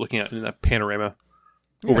just looking at in that panorama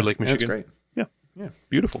over Lake Michigan. That's great. Yeah.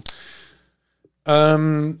 Beautiful.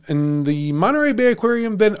 And the Monterey Bay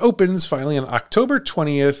Aquarium then opens finally on October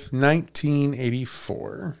 20th,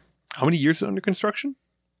 1984. How many years under construction?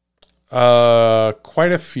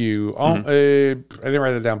 Quite a few. I didn't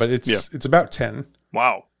write that down, but it's about 10.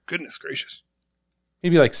 Wow. Goodness gracious.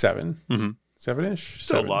 Maybe like 7. 7-ish.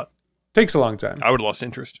 Still 7. a lot. Takes a long time. I would have lost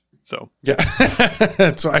interest. So yeah,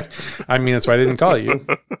 that's why I didn't call you.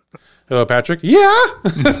 Hello, Patrick. Yeah.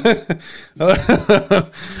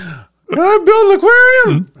 Can I build an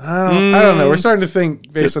aquarium? I don't know. We're starting to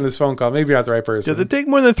think based on this phone call. Maybe not the right person. Does it take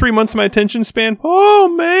more than 3 months of my attention span? Oh,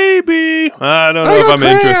 maybe. I don't know if I'm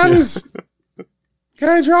interested. Can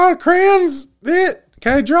I draw crayons?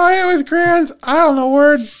 Can I draw it with crayons? I don't know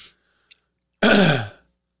words.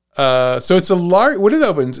 So it's when it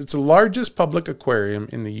opens, it's the largest public aquarium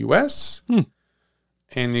in the U.S.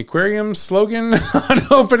 And the aquarium slogan on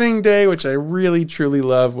opening day, which I really, truly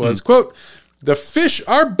love, was, quote, "The fish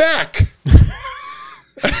are back."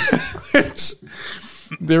 Is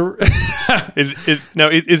the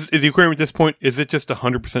aquarium at this point, is it just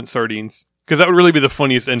 100% sardines? Because that would really be the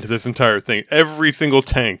funniest end to this entire thing. Every single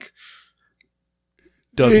tank,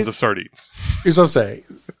 dozens of sardines. Here's what I'll say.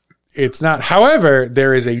 It's not. However,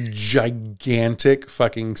 there is a gigantic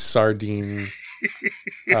fucking sardine.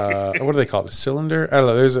 What do they call it? A cylinder? I don't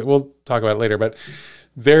know. We'll talk about it later, but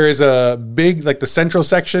there is a big, like the central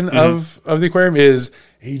section of the aquarium is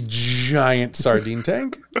a giant sardine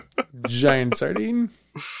tank. Giant sardine.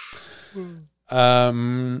 By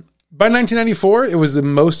 1994, it was the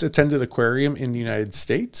most attended aquarium in the United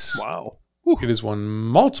States. Wow. It has won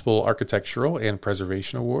multiple architectural and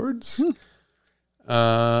preservation awards.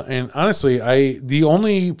 And honestly, the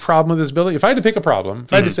only problem with this building, if I had to pick a problem,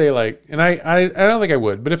 if I had to say like, and I don't think I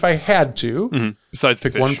would, but if I had to, besides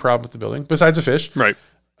pick one problem with the building, besides the fish, right?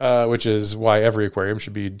 which is why every aquarium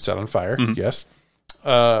should be set on fire. Yes. If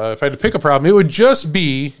I had to pick a problem, it would just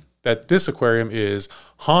be that this aquarium is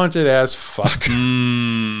haunted as fuck.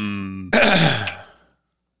 And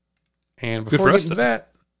before we get into that,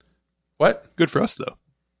 what? Good for us, though.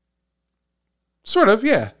 Sort of,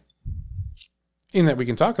 yeah. In that we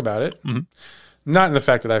can talk about it. Not in the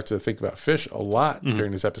fact that I have to think about fish a lot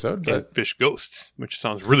during this episode. But and fish ghosts, which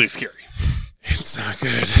sounds really scary. It's not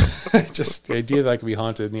good. Just the idea that I could be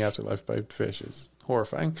haunted in the afterlife by fish is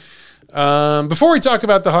horrifying. Before we talk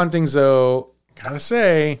about the hauntings, though, gotta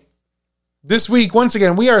say, this week, once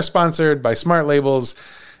again, we are sponsored by Smart Labels.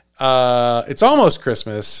 It's almost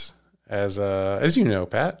Christmas, as you know,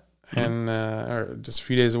 Pat, and just a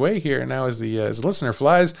few days away here now as the listener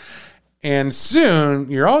flies. And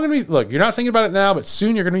soon, you're all going to be, look, you're not thinking about it now, but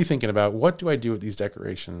soon you're going to be thinking about, what do I do with these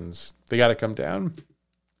decorations? They got to come down.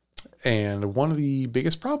 And one of the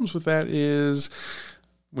biggest problems with that is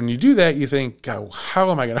when you do that, you think, God,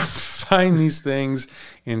 how am I going to find these things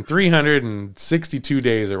in 362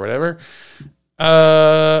 days or whatever?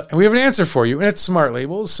 And we have an answer for you, and it's Smart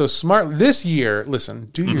Labels. So this year,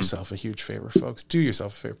 listen, do yourself a huge favor, folks. Do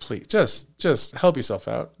yourself a favor, please. Just help yourself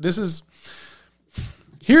out.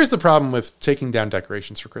 Here's the problem with taking down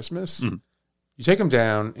decorations for Christmas. You take them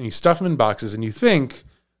down and you stuff them in boxes and you think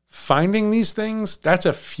finding these things, that's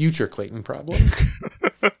a future Clayton problem.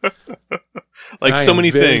 Like so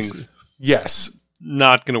many things. Yes.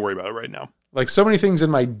 Not going to worry about it right now. Like so many things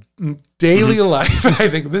in my daily life, I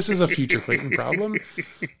think this is a future Clayton problem.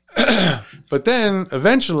 But then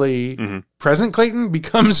eventually present Clayton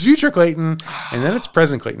becomes future Clayton, and then it's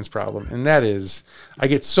present Clayton's problem. And that is, I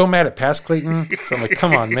get so mad at past Clayton. So I'm like,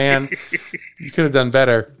 come on, man, you could have done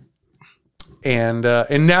better. And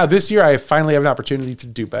now this year I finally have an opportunity to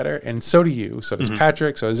do better. And so do you. So does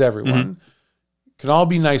Patrick. So does everyone. Can all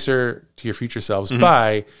be nicer to your future selves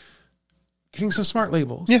by getting some Smart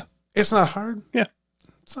Labels. Yeah. It's not hard. Yeah.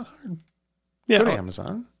 It's not hard. Yeah. Go to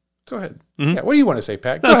Amazon. Go ahead. Yeah. What do you want to say,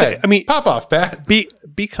 Pat? Go ahead. I mean, pop off, Pat. Be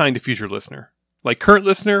kind to future listener. Like current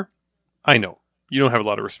listener, I know you don't have a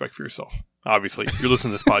lot of respect for yourself. Obviously, you're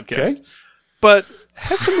listening to this podcast. Okay. But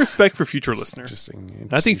have some respect for future listener. Interesting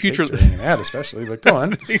I think future an ad, especially. But go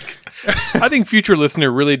on. I think future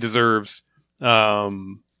listener really deserves a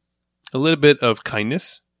little bit of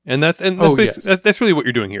kindness, and that's really what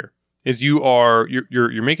you're doing here. Is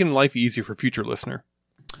you're making life easier for future listener.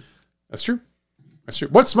 That's true. That's true.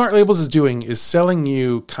 What Smart Labels is doing is selling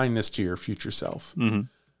you kindness to your future self, and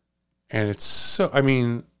it's so. I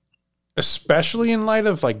mean, especially in light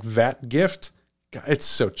of like that gift. God, it's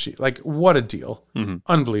so cheap. Like, what a deal.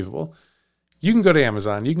 Unbelievable. You can go to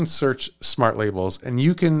Amazon, you can search Smart Labels, and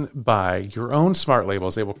you can buy your own Smart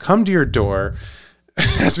Labels. They will come to your door.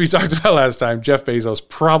 As we talked about last time, Jeff Bezos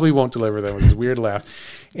probably won't deliver them with his weird laugh.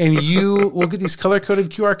 And you will get these color-coded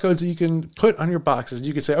QR codes that you can put on your boxes.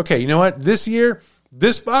 You can say, okay, you know what? This year,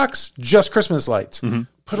 this box, just Christmas lights.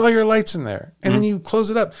 Put all your lights in there. And then you close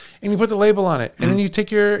it up and you put the label on it. And then you take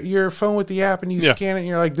your phone with the app and you scan it and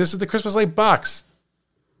you're like, this is the Christmas light box.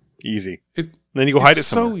 Easy. Then you go hide it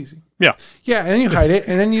somewhere. So easy. Yeah. Yeah, and then you hide it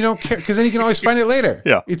and then you don't care because then you can always find it later.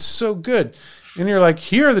 Yeah. It's so good. And you're like,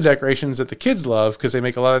 here are the decorations that the kids love because they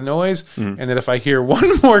make a lot of noise. And that if I hear one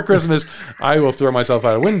more Christmas, I will throw myself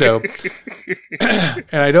out a window.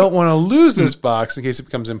 And I don't want to lose this box in case it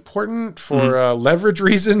becomes important for leverage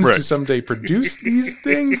reasons to someday produce these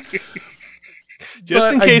things.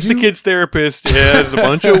 Just in case the kid's therapist has a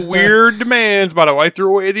bunch of weird demands about how I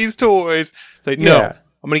threw away these toys. Say, no,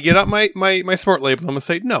 I'm going to get out my Smart Label. I'm going to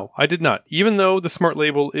say, no, I did not. Even though the Smart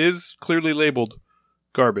Label is clearly labeled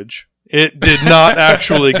garbage. It did not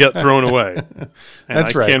actually get thrown away. And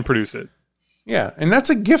that's right. I can produce it. Yeah. And that's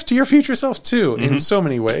a gift to your future self too, in so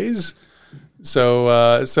many ways.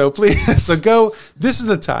 So please, go. This is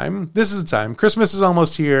the time. Christmas is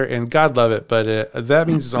almost here and God love it. But that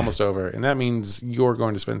means it's almost over. And that means you're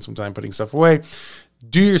going to spend some time putting stuff away.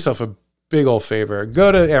 Do yourself a big old favor.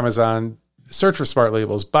 Go to Amazon, search for Smart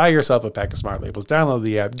Labels, buy yourself a pack of Smart Labels, download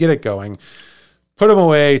the app, get it going. Put them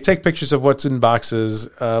away, take pictures of what's in boxes,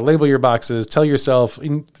 label your boxes, tell yourself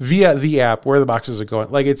via the app where the boxes are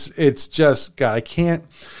going. Like it's just, God, I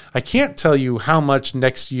can't tell you how much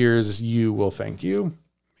next year's you will thank you.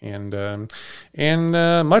 And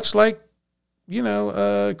much like,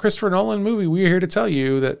 Christopher Nolan movie, we're here to tell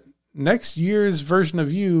you that next year's version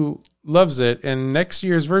of you loves it. And next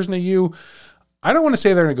year's version of you, I don't want to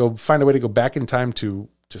say they're going to go find a way to go back in time to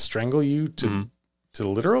strangle you to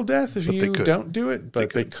literal death if you don't do it,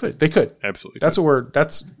 but they could. Absolutely. That's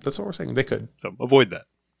what we're saying. They could. So avoid that,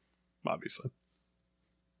 obviously.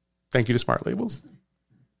 Thank you to Smart Labels.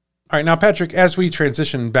 All right, now, Patrick, as we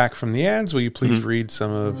transition back from the ads, will you please read some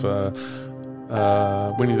of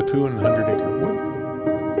Winnie the Pooh and the 100-Acre Wood?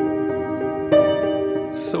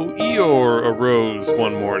 So Eeyore arose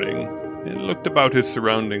one morning and looked about his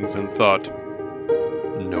surroundings and thought,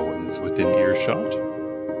 no one's within earshot.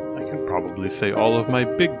 I can probably say all of my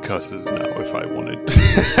big cusses now if I wanted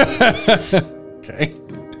to. Okay.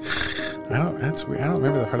 That's weird. I don't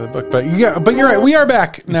remember that part of the book, but yeah, but you're right. We are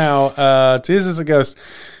back now. To Is This a Ghost?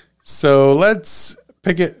 So let's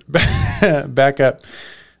pick it back up.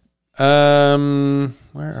 Where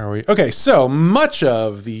are we? Okay, so much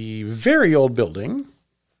of the very old building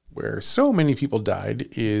where so many people died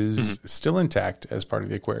is still intact as part of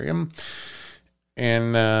the aquarium.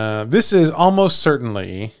 And this is almost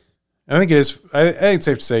certainly, I think it is, I think it's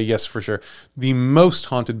safe to say, yes, for sure, the most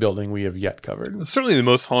haunted building we have yet covered. Certainly the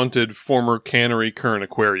most haunted former cannery, current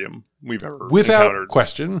aquarium we've ever Without encountered.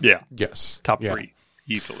 question. Yeah. Yes. Top 3,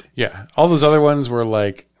 easily. Yeah. All those other ones were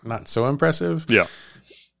like not so impressive. Yeah.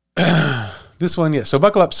 This one, yeah. So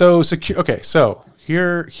buckle up. So okay. So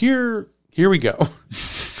here we go.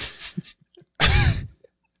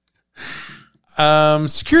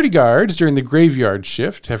 Security guards during the graveyard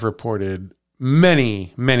shift have reported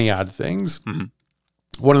many, many odd things.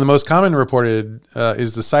 One of the most common reported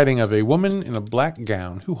is the sighting of a woman in a black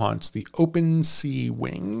gown who haunts the open sea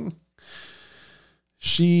wing.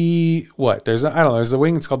 There's a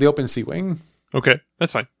wing. It's called the open sea wing. Okay,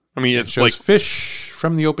 that's fine. I mean, It shows fish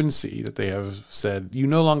from the open sea that they have said, you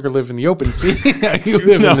no longer live in the open sea. You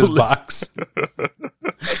live in this box.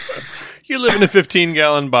 You live in a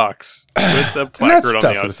 15-gallon box with a placard on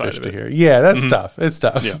the outside of it. Hear. Yeah, that's tough. It's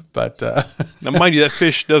tough. Yeah. But now, mind you, that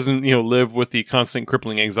fish doesn't, live with the constant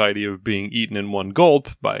crippling anxiety of being eaten in one gulp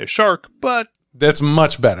by a shark. But that's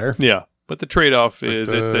much better. Yeah, but the trade-off is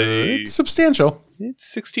it's substantial.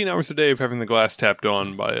 It's 16 hours a day of having the glass tapped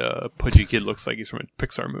on by a pudgy kid looks like he's from a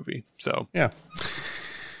Pixar movie. So yeah.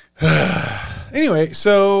 Anyway,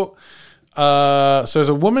 so there's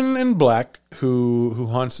a woman in black who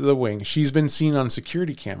haunts the wing. She's been seen on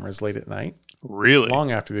security cameras late at night. Really?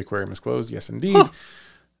 Long after the aquarium is closed. Yes, indeed. Huh.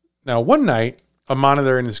 Now, one night, a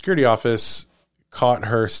monitor in the security office caught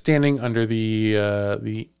her standing under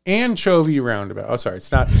the anchovy roundabout. Oh, sorry,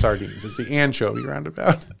 it's not sardines. It's the anchovy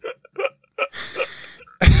roundabout.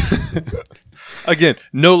 Again,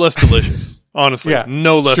 no less delicious. Honestly,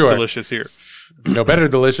 no less delicious here. No better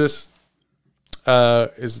delicious,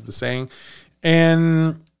 is the saying.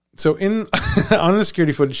 And so on the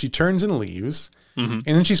security footage, she turns and leaves. And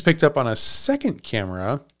then she's picked up on a second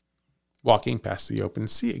camera walking past the open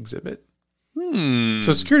sea exhibit.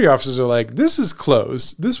 So security officers are like, this is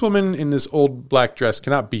closed. This woman in this old black dress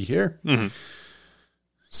cannot be here.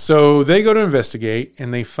 So they go to investigate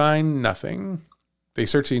and they find nothing. They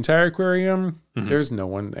search the entire aquarium. There's no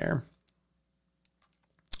one there.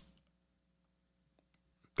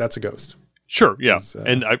 That's a ghost. Sure, yeah.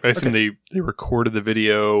 And I assume they recorded the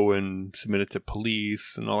video and submitted it to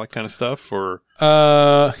police and all that kind of stuff? Or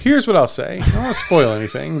here's what I'll say. I don't want to spoil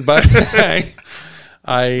anything, but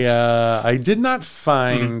I did not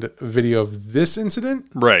find video of this incident.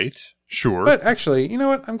 Right, sure. But actually, you know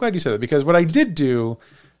what? I'm glad you said that, because what I did do,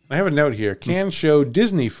 I have a note here, can show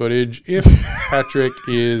Disney footage if Patrick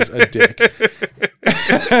is a dick.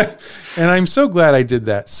 And I'm so glad I did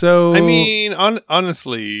that. So I mean,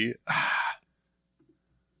 honestly,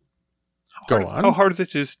 how hard is it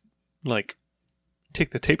to just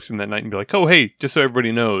take the tapes from that night and be like, oh, hey, just so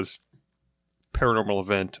everybody knows, paranormal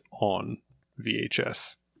event on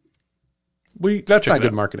VHS. That's not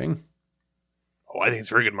good marketing. Oh, I think it's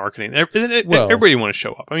very good marketing. Everybody want to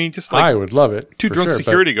show up. I mean, just I would love it. Two drunk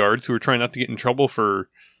security guards who are trying not to get in trouble for,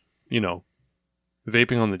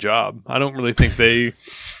 vaping on the job. I don't really think they.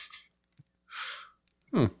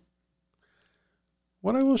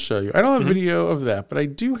 What I will show you, I don't have video of that, but I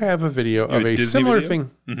do have a video of a similar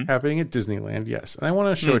thing happening at Disneyland. Yes, and I want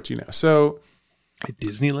to show it to you now. So, at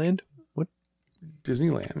Disneyland? What?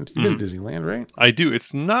 Disneyland. You've been to Disneyland, right? I do.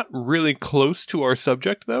 It's not really close to our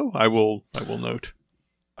subject, though. I will note.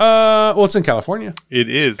 Well, it's in California. It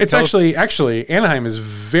is. It's actually Anaheim is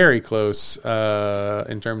very close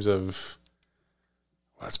in terms of.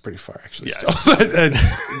 Well, that's pretty far, actually. Yeah. Still, but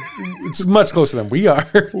it's much closer than we are.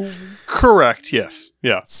 Correct. Yes.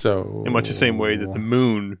 Yeah. So, in much the same way that the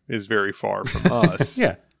moon is very far from us.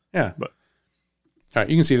 Yeah. But all right,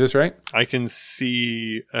 you can see this, right? I can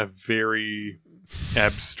see a very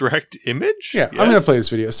abstract image. Yeah, yes. I'm going to play this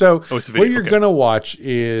video. So, what you're going to watch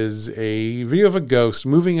is a video of a ghost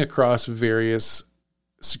moving across various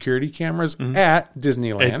security cameras at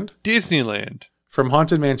Disneyland. At Disneyland. From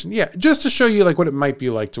Haunted Mansion. Yeah, just to show you what it might be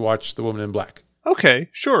like to watch The Woman in Black. Okay,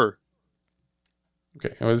 sure.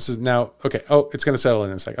 Okay. Well, this is now. Okay. Oh, it's going to settle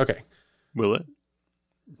in a second. Okay. Will it?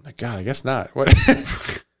 My God, I guess not. What?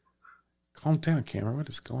 Calm down, camera. What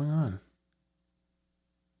is going on?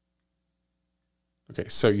 Okay.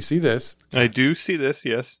 So you see this? I do see this.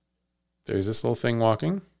 Yes. There's this little thing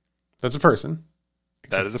walking. That's a person.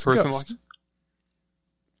 That is a person walking.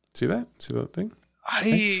 See that? See that thing?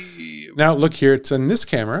 Now look here. It's in this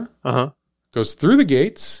camera. Goes through the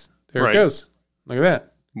gates. There it goes. Look at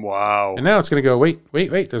that. Wow. And now it's going to go, wait.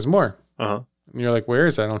 There's more. And you're like, where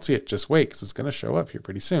is it? I don't see it. Just wait, because it's going to show up here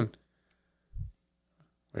pretty soon.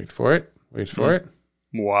 Wait for it.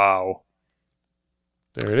 Wow.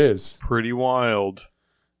 There it is. Pretty wild.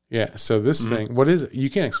 Yeah. So this thing, what is it? You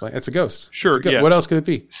can't explain. It's a ghost. Sure. Yeah. What else could it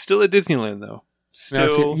be? Still at Disneyland, though.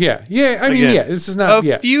 Still. Yeah. I mean, this is not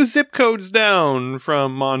a few zip codes down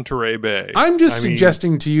from Monterey Bay. I'm just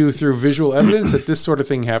suggesting to you through visual evidence that this sort of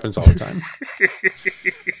thing happens all the time.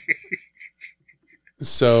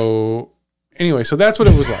 So, anyway, so that's what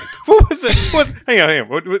it was like. What was it? Hang on.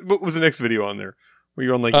 What was the next video on there? Were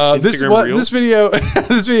you on like Instagram Reels?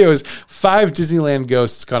 This video is 5 Disneyland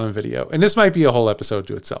ghosts caught on video, and this might be a whole episode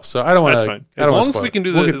to itself. So I don't want to. That's fine. As long as we can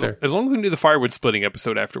do as long as we can do the firewood splitting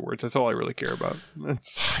episode afterwards, that's all I really care about. I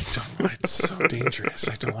don't. It's so dangerous.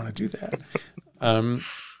 I don't want to do that.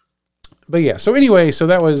 But yeah. So anyway, so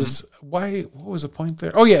that was why. What was the point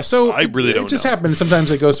there? Oh yeah. So I really don't. It just happens sometimes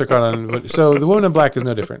that ghosts are caught on. So the woman in black is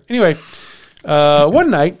no different. Anyway, one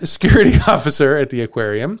night, a security officer at the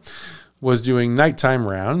aquarium was doing nighttime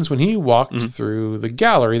rounds when he walked through the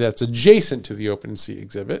gallery that's adjacent to the open sea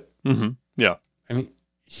exhibit. Yeah. And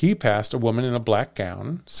he passed a woman in a black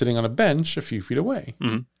gown sitting on a bench a few feet away.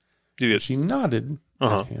 She nodded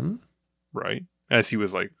at him. Right. As he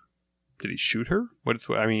was like, did he shoot her? Well,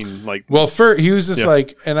 he was just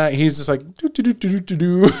like, and he's just like,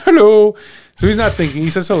 do, hello. So he's not thinking.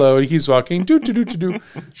 He says hello, and he keeps walking, do.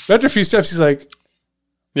 After a few steps, he's like,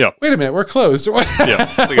 yeah. Wait a minute, we're closed. Yeah.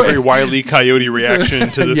 Like a very Wile E. Coyote reaction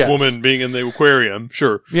to this woman being in the aquarium.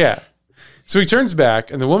 Sure. Yeah. So he turns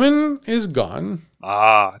back and the woman is gone.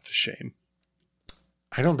 Ah, it's a shame.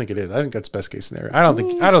 I don't think it is. I think that's best case scenario. I don't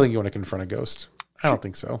think you want to confront a ghost. I don't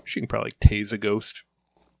think so. She can probably tase a ghost.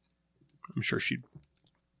 I'm sure she'd.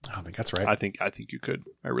 I don't think that's right. I think you could.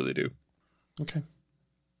 I really do. Okay.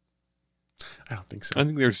 I don't think so. I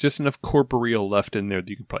think there's just enough corporeal left in there that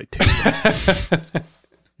you can probably tase it.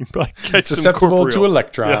 You can probably catch susceptible to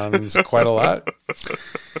electrons quite a lot.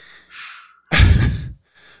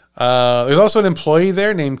 There's also an employee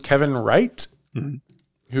there named Kevin Wright,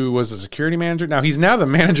 who was a security manager. Now he's now the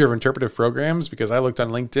manager of interpretive programs because I looked on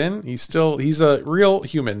LinkedIn. He's a real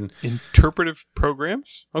human. Interpretive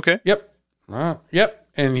programs? Okay. Yep. Yep.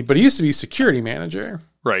 But he used to be security manager.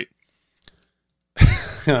 Right.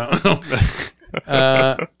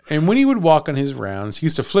 And when he would walk on his rounds, he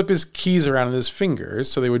used to flip his keys around in his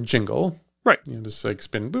fingers so they would jingle. Right. Just like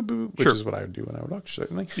spin, boop, boop, which is what I would do when I would walk,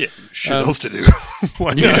 certainly. Yeah. Shit else to do.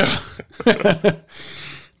 Why not? Yeah.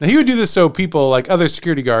 Now, he would do this so people, like other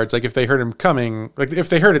security guards, like if they heard him coming, like if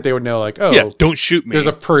they heard it, they would know, like, oh, yeah, don't shoot me. There's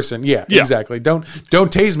a person. Yeah, exactly. Don't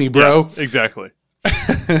tase me, bro. Yeah, exactly.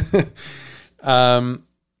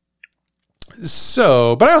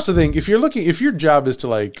 So, but I also think if your job is to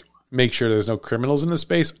like make sure there's no criminals in the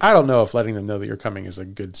space, I don't know if letting them know that you're coming is a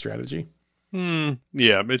good strategy. Yeah,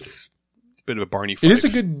 it's a bit of a Barney Fife. It is a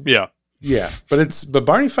good, yeah, but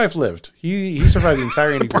Barney Fife lived. He survived the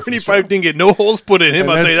entire Andy Griffith Barney show. Fife didn't get no holes put in him.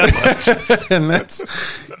 I'll tell you that much. And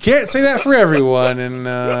can't say that for everyone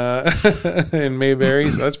in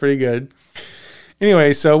Mayberry, so that's pretty good.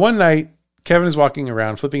 Anyway, so one night Kevin is walking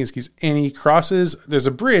around flipping his keys, and he crosses. There's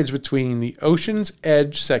a bridge between the Ocean's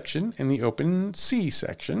Edge section and the open sea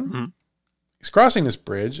section. He's crossing this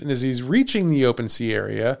bridge, and as he's reaching the open sea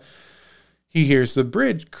area, he hears the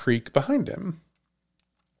bridge creak behind him.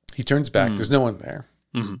 He turns back. There's no one there.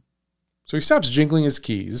 So he stops jingling his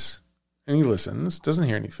keys, and he listens. Doesn't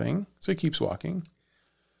hear anything, so he keeps walking.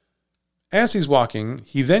 As he's walking,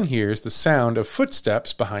 he then hears the sound of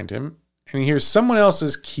footsteps behind him, and he hears someone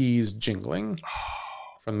else's keys jingling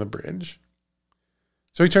from the bridge.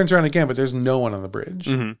 So he turns around again, but there's no one on the bridge.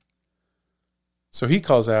 So he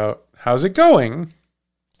calls out, "How's it going?"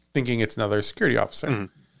 thinking it's another security officer.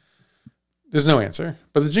 There's no answer,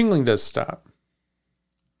 but the jingling does stop.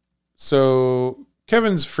 So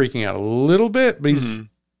Kevin's freaking out a little bit, but he's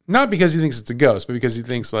not because he thinks it's a ghost, but because he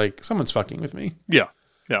thinks like someone's fucking with me. Yeah.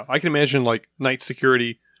 I can imagine like night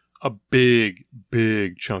security. A big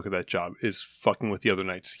chunk of that job is fucking with the other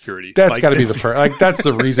night security. That's got to be that's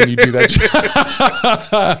the reason you do that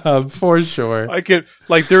job for sure. I can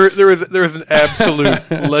there is an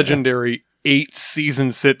absolute legendary 8-season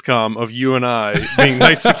sitcom of you and I being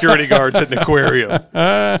night security guards at an aquarium.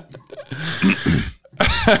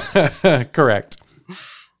 Correct.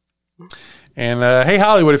 And hey,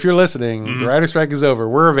 Hollywood, if you're listening, the writer's strike is over.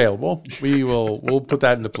 We're available. We'll put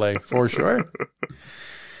that into play for sure.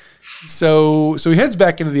 So he heads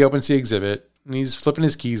back into the open sea exhibit, and he's flipping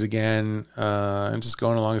his keys again, and just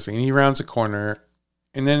going along his thing. And he rounds a corner,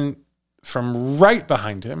 and then from right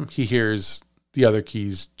behind him, he hears the other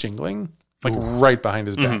keys jingling, like right behind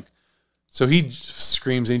his back. So he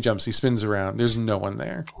screams and he jumps. He spins around. There's no one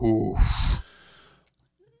there. Ooh.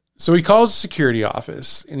 So he calls the security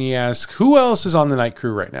office and he asks, who else is on the night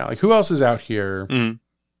crew right now? Like, who else is out here,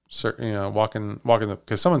 walking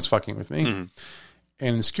because someone's fucking with me.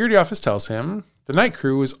 And the security office tells him the night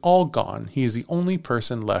crew is all gone. He is the only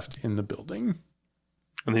person left in the building.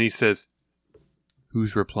 And then he says,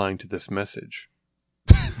 who's replying to this message?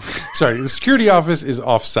 Sorry, the security office is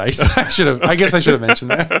off-site. I guess I should have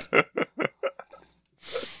mentioned that.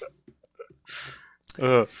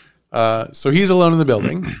 So he's alone in the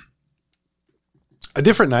building. A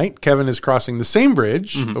different night, Kevin is crossing the same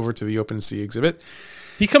bridge over to the open sea exhibit.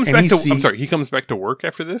 He comes back to. I'm sorry. He comes back to work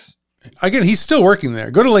after this. Again, he's still working there.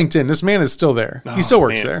 Go to LinkedIn. This man is still there. He still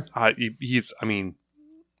works there. He's. I mean,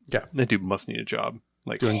 yeah, that dude must need a job.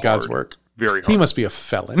 Like doing God's work. Very hard. He must be a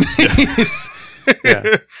felon.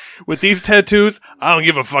 Yeah. With these tattoos, I don't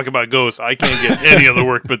give a fuck about ghosts. I can't get any other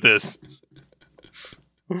work but this.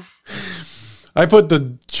 I put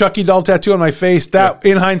the Chucky doll tattoo on my face. That,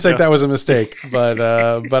 in hindsight, that was a mistake. But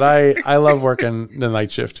I love working the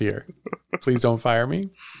night shift here. Please don't fire me.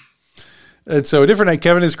 And so a different night,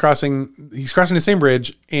 Kevin is crossing. He's crossing the same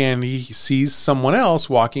bridge, and he sees someone else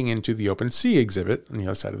walking into the open sea exhibit on the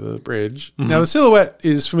other side of the bridge. Now the silhouette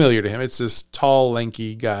is familiar to him. It's this tall,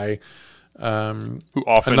 lanky guy. Who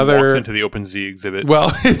often walks into the open sea exhibit.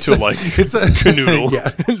 Well, it's a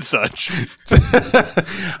canoodle and such.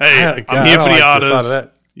 Hey, I'm here for the otters.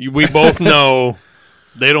 We both know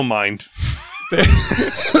they don't mind.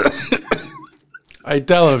 I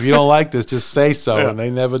tell them, if you don't like this, just say so, and they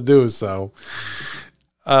never do so.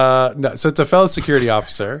 No, so it's a fellow security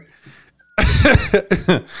officer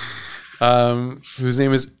whose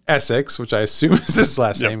name is Essex, which I assume is his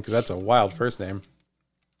last name because that's a wild first name.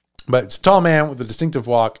 But it's a tall man with a distinctive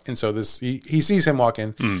walk, and so he sees him walk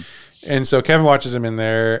in. And so Kevin watches him in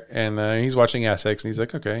there, and he's watching Essex, and he's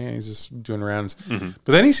like, okay, and he's just doing rounds.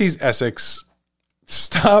 But then he sees Essex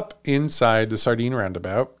stop inside the sardine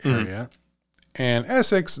roundabout area, and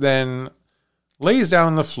Essex then lays down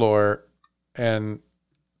on the floor and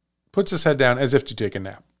puts his head down as if to take a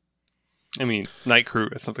nap. I mean, night crew,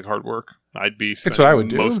 it sounds like hard work. I'd be. It's what I would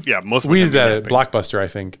do. Most we did that at Blockbuster, I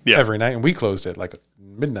think, every night, and we closed at like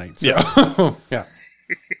midnight. So. Yeah.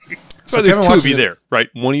 So there's two of you there, right?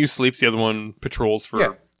 One of you sleeps, the other one patrols for.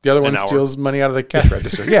 Yeah. The other one steals money out of the cash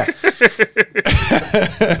register. Yeah.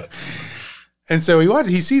 And so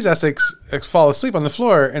he sees Essex fall asleep on the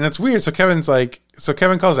floor, and it's weird. So Kevin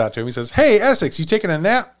calls out to him. He says, "Hey, Essex, you taking a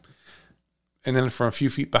nap?" And then from a few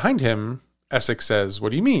feet behind him, Essex says,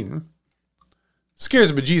 "What do you mean?"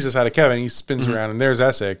 Scares the bejesus out of Kevin. He spins around, and there's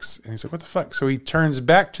Essex. And he's like, what the fuck? So he turns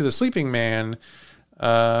back to the sleeping man,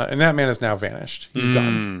 and that man has now vanished. He's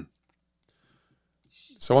gone.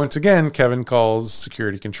 So once again, Kevin calls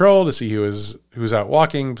security control to see who's out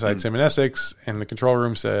walking besides him and Essex, and the control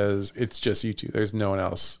room says, it's just you two. There's no one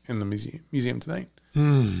else in the museum tonight.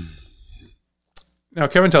 Now,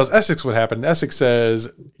 Kevin tells Essex what happened. Essex says,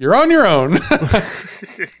 you're on your own.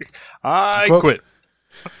 I quit.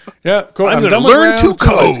 Yeah, cool. I'm going to learn to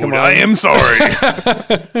code. I am sorry.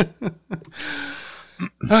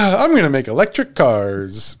 I'm going to make electric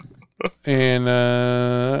cars. And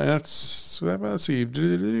let's see.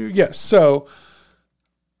 Yes. So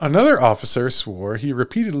another officer swore he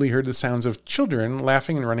repeatedly heard the sounds of children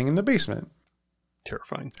laughing and running in the basement.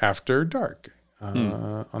 Terrifying. After dark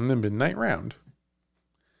on the midnight round.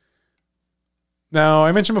 Now,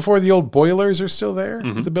 I mentioned before the old boilers are still there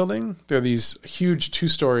at the building. They're these huge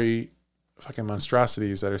 2-story fucking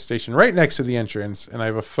monstrosities that are stationed right next to the entrance. And I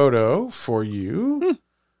have a photo for you,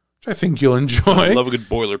 which I think you'll enjoy. I love a good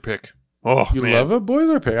boiler pick. Oh, you love a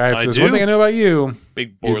boiler pick. There's one thing I know about you.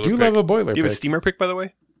 Big boiler pick. You do love a boiler pick. Do you have a steamer pick, by the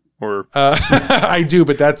way? Or I do,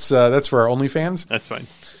 but that's for our OnlyFans. That's fine.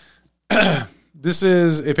 This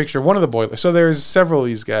is a picture of one of the boilers. So there's several of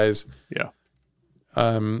these guys. Yeah.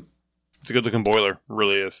 It's a good looking boiler. It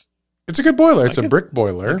really is. It's a good boiler. It's a brick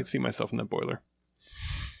boiler. I can see myself in that boiler.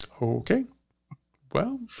 Okay.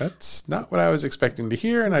 Well, that's not what I was expecting to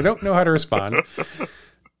hear, and I don't know how to respond.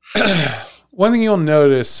 one thing you'll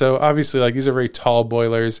notice, so obviously like these are very tall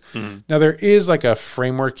boilers. Now there is like a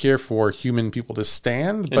framework here for human people to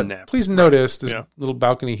stand, but please notice this little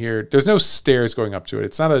balcony here. There's no stairs going up to it.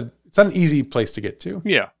 It's not an easy place to get to.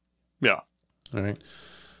 Yeah. All right.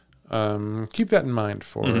 Keep that in mind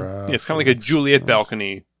for. It's kind of like a Juliet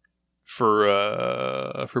balcony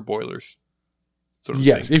for boilers. Sort of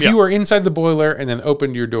yes, if you were inside the boiler and then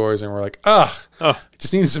opened your doors and were like, I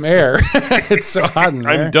just need some air. It's so hot in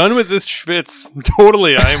there. I'm done with this schwitz.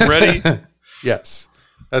 Totally, I'm ready. Yes,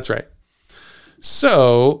 that's right.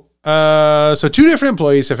 So 2 different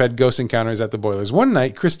employees have had ghost encounters at the boilers. One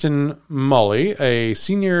night, Kristen Mully, a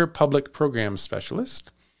senior public program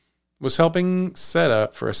specialist, was helping set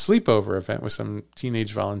up for a sleepover event with some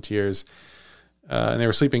teenage volunteers. And they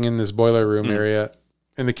were sleeping in this boiler room area.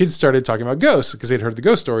 And the kids started talking about ghosts because they'd heard the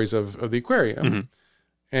ghost stories of the aquarium.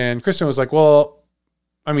 And Kristen was like, well,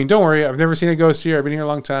 I mean, don't worry. I've never seen a ghost here. I've been here a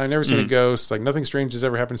long time. Never seen a ghost. Like, nothing strange has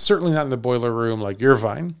ever happened. Certainly not in the boiler room. Like, you're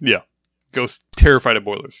fine. Yeah. Ghosts terrified of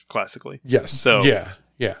boilers, classically. Yes. So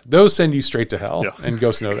Yeah. Those send you straight to hell. Yeah. And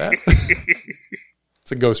ghosts know that.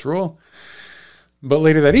 It's a ghost rule. But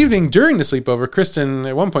later that evening, during the sleepover, Kristen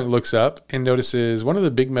at one point looks up and notices one of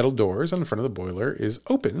the big metal doors on the front of the boiler is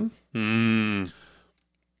open.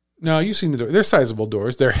 Now, you've seen the door. They're sizable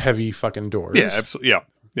doors. They're heavy fucking doors. Yeah, absolutely.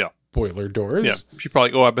 Yeah. Boiler doors. Yeah. She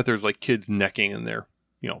probably, I bet there's like kids necking in there.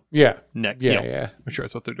 Neck. Yeah. I'm sure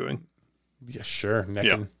that's what they're doing. Yeah, sure.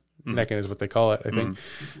 Necking. Necking is what they call it, I think.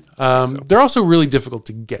 They're also really difficult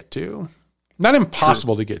to get to. Not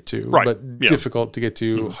impossible to get to, but difficult to get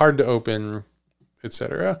to, hard to open,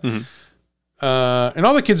 etc. And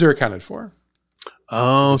all the kids are accounted for.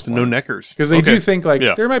 Oh, so no neckers. Because they do think like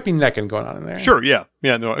there might be necking going on in there. Sure, yeah.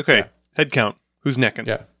 No, okay. Yeah. Head count. Who's necking?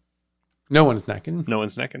 Yeah. No one's necking. No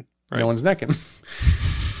one's necking. Right. No one's necking.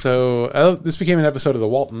 So this became an episode of the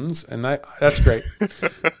Waltons, and that's great.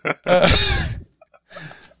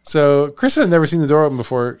 So Kristen had never seen the door open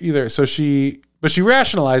before either. So she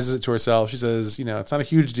rationalizes it to herself. She says, it's not a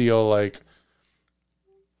huge deal. Like,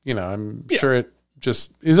 I'm sure it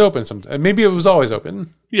just is open sometimes. Maybe it was always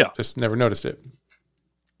open. Yeah. Just never noticed it.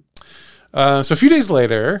 So a few days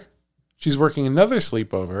later, she's working another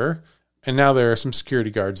sleepover, and now there are some security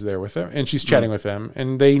guards there with her, and she's chatting with them,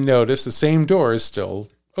 and they notice the same door is still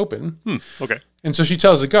open. Okay. And so she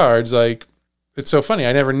tells the guards, like, it's so funny.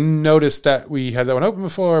 I never noticed that we had that one open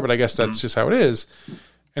before, but I guess that's just how it is.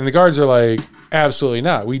 And the guards are like, absolutely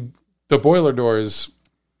not. The boiler doors,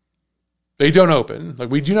 they don't open. Like,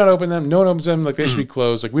 we do not open them. No one opens them. Like, they should be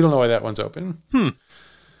closed. Like, we don't know why that one's open. An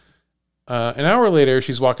hour later,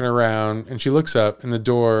 she's walking around, and she looks up, and the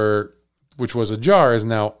door, which was ajar, is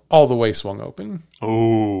now all the way swung open.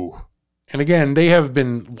 Oh. And again, they have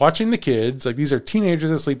been watching the kids. Like, these are teenagers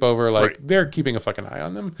that sleep over. Like, they're keeping a fucking eye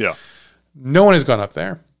on them. Yeah. No one has gone up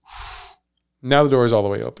there. Now the door is all the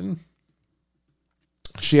way open.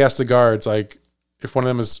 She asked the guards, like, if one of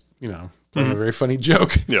them is, playing a very funny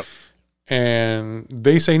joke. Yeah. And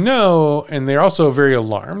they say no, and they're also very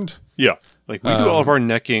alarmed. Yeah. Like, we do all of our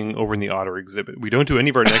necking over in the otter exhibit. We don't do any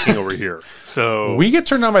of our necking over here. So we get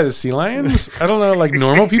turned on by the sea lions. I don't know, like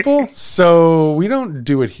normal people. So we don't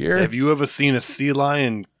do it here. Have you ever seen a sea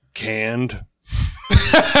lion canned?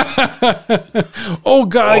 Oh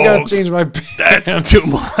God, I gotta change my pants. That's too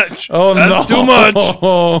much. Oh, that's too much.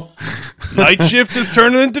 Night shift is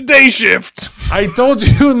turning into day shift. I told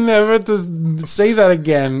you never to say that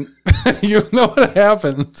again. You know what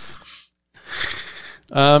happens.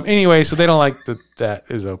 Anyway, so they don't like that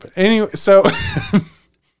is open. Anyway, so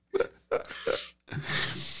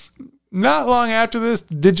not long after this,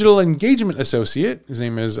 digital engagement associate, his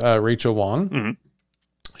name is Rachel Wong.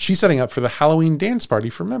 She's setting up for the Halloween dance party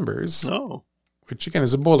for members. Oh, which again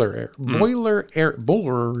is a boiler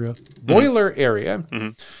area.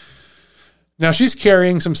 Now she's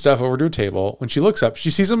carrying some stuff over to a table. When she looks up, she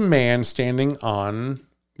sees a man standing on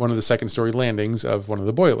one of the second story landings of one of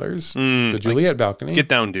the boilers, the Juliet balcony. Get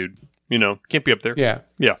down, dude. Can't be up there. Yeah.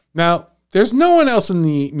 Now, there's no one else in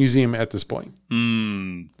the museum at this point.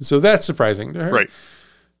 So that's surprising to her. Right.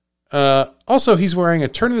 Also, he's wearing a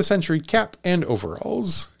turn-of-the-century cap and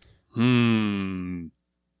overalls. And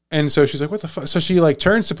so she's like, what the fuck? So she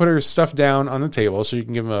turns to put her stuff down on the table so she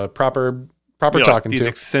can give him a proper talking these to.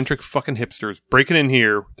 These eccentric fucking hipsters breaking in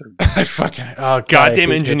here. I fucking,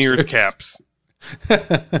 goddamn engineers' caps.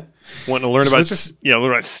 Wanting to learn about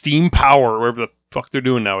steam power or whatever the fuck they're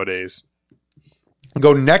doing nowadays.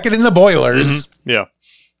 Go naked in the boilers. Yeah.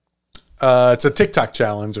 It's a TikTok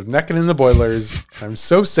challenge of naked in the boilers. I'm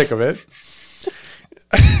so sick of it.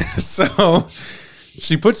 So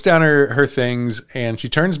she puts down her things and she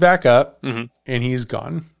turns back up and he's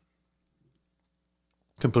gone.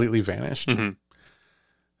 completely vanished. Mm-hmm.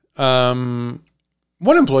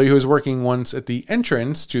 One employee who was working once at the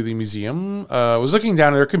entrance to the museum was looking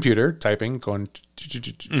down at their computer, typing, going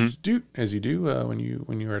as you do when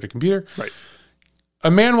you are at a computer. Right. A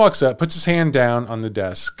man walks up, puts his hand down on the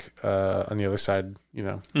desk on the other side.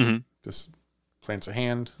 Just plants a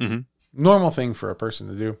hand. Normal thing for a person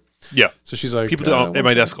to do. Yeah. So she's like, people do it at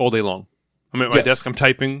my desk all day long. I'm at my desk. I'm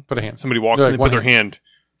typing. Put a hand. Somebody walks in and put their hand,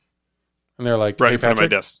 and they're like, right in front of my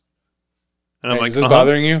desk. And I'm like, is this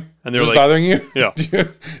bothering you? And they're is this like, bothering you? Yeah. do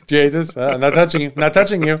you hate this? I'm not touching you. Not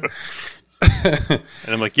touching you. And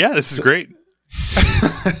I'm like, yeah, this is great.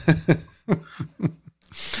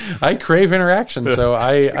 I crave interaction, so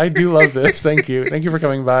I do love this. Thank you. Thank you for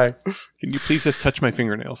coming by. Can you please just touch my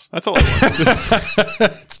fingernails? That's all I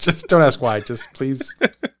want. Just don't ask why. Just please.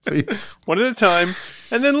 One at a time,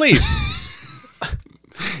 and then leave.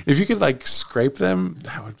 If you could like scrape them,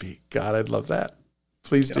 that would be, God, I'd love that.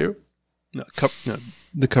 Please do. No,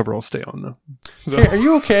 the cover will stay on though. So. Hey, are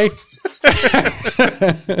you okay?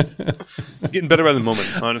 Getting better by the moment,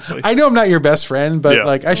 honestly. I know I'm not your best friend, but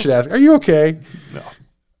like I should ask, are you okay? No.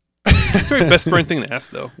 It's the very best friend thing to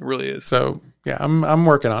ask, though. It really is. So yeah, I'm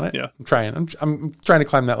working on it. Yeah, I'm trying. I'm trying to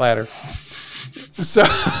climb that ladder. So.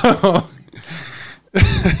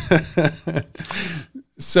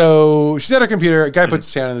 So she's at her computer. A guy puts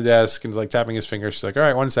his hand on the desk and is like tapping his finger. She's like, all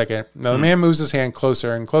right, 1 second. Now the man moves his hand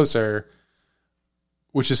closer and closer,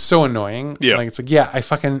 which is so annoying. Yeah. Like, it's like,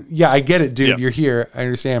 I get it, dude. Yeah. You're here. I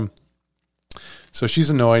understand. So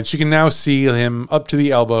she's annoyed. She can now see him up to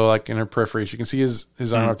the elbow, like in her periphery. She can see his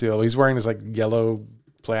arm up to the elbow. He's wearing this like yellow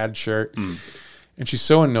plaid shirt. And she's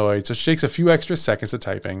so annoyed. So she takes a few extra seconds of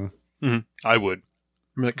typing. I would.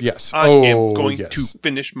 I'm like, yes. I am going to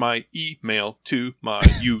finish my email to my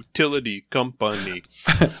utility company.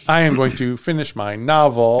 I am going to finish my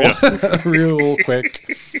novel real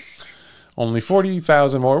quick. Only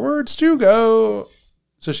 40,000 more words to go.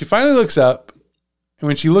 So she finally looks up. And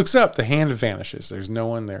when she looks up, the hand vanishes. There's no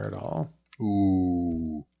one there at all.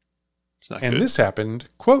 Ooh. It's not and good. This happened,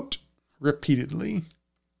 quote, repeatedly.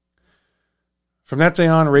 From that day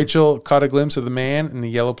on, Rachel caught a glimpse of the man in the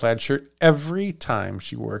yellow plaid shirt every time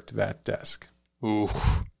she worked that desk. Ooh.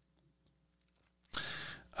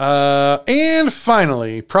 And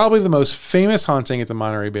finally, probably the most famous haunting at the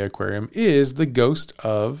Monterey Bay Aquarium is the ghost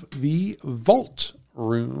of the vault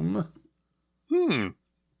room.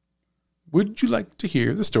 Would you like to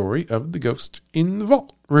hear the story of the ghost in the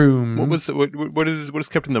vault room? What is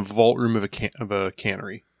kept in the vault room of a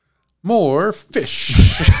cannery? More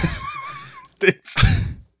fish.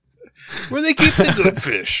 Where they keep the good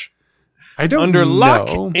fish. I don't under know.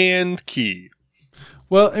 lock and key.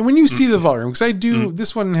 Well, and when you see the vault room, because I do,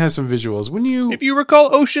 this one has some visuals. If you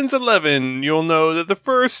recall Ocean's 11, you'll know that the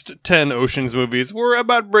first 10 Ocean's movies were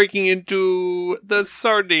about breaking into the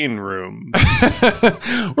sardine room.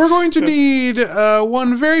 We're going to need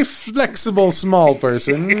one very flexible small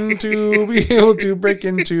person to be able to break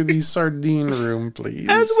into the sardine room, please.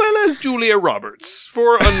 As well as Julia Roberts,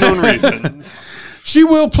 for unknown reasons. She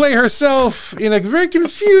will play herself in a very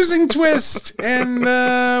confusing twist,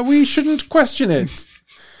 and we shouldn't question it.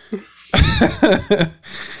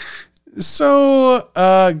 So,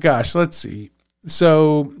 gosh, let's see.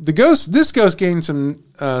 So this ghost gained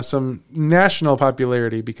some national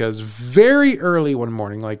popularity because very early one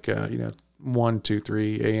morning, like 1, 2,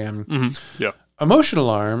 3 a.m. A motion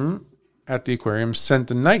alarm at the aquarium sent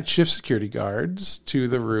the night shift security guards to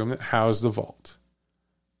the room that housed the vault.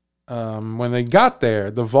 When they got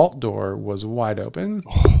there, the vault door was wide open,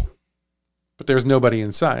 but there was nobody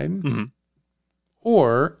inside.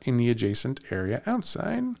 Or in the adjacent area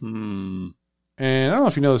outside. And I don't know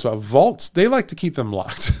if you know this about vaults. They like to keep them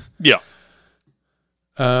locked. Yeah.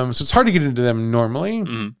 So it's hard to get into them normally.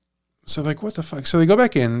 So like, what the fuck? So they go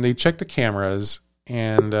back in, they check the cameras,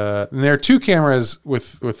 and there are 2 cameras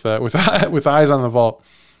with eyes on the vault.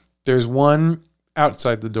 There's one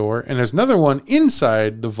outside the door, and there's another one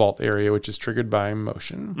inside the vault area, which is triggered by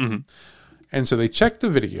motion. And so they check the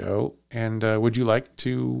video, and would you like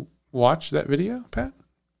to watch that video, Pat?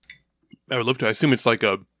 I would love to. I assume it's like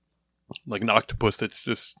an octopus that's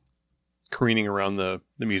just careening around the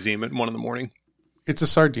museum at 1 a.m. It's a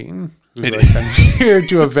sardine. Who's like, I'm here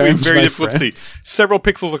to avenge very my difficult friends. to see. Several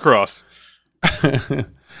pixels across.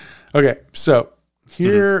 Okay, so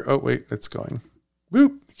here. Oh wait, it's going.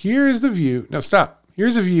 Boop. Here is the view. No, stop.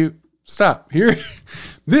 Here's a view. Stop. Here.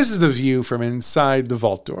 This is the view from inside the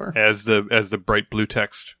vault door. As the bright blue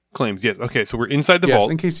text claims. Yes. Okay. So we're inside the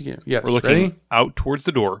vault. In case you can. Yes. We're looking out towards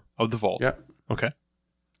the door of the vault. Yeah. Okay.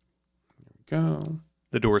 Here we go.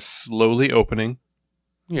 The door is slowly opening.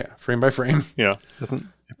 Yeah, frame by frame. Yeah, doesn't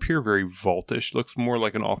appear very vaultish. Looks more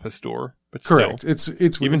like an office door, but Correct. Still.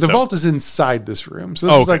 It's Even the so. vault is inside this room. So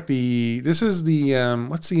this is like the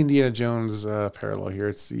what's the Indiana Jones parallel here?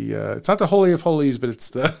 It's the it's not the Holy of Holies, but it's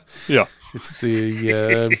the it's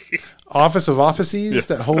the Office of Offices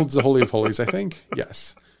that holds the Holy of Holies, I think.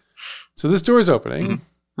 Yes. So this door is opening.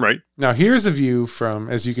 Mm-hmm. Right. Now here's a view from,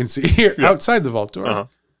 as you can see here, outside the vault door. Uh-huh.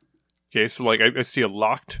 Okay, so like I see a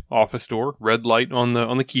locked office door, red light on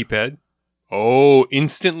the keypad. Oh,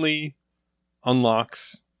 instantly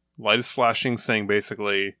unlocks. Light is flashing, saying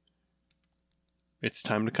basically, it's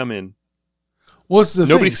time to come in. Well, it's the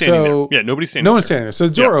nobody's thing. standing So there. Yeah, nobody's standing no there. one's standing there. So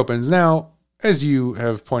the door opens. Now, as you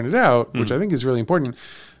have pointed out, which I think is really important,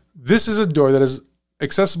 this is a door that is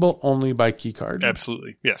accessible only by key card.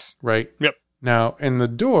 Absolutely. Yes. Right? Yep. Now, in the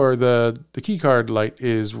door, the key card light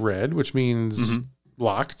is red, which means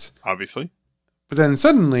locked. Obviously. But then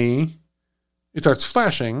suddenly it starts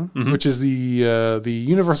flashing, which is the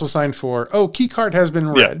universal sign for, key card has been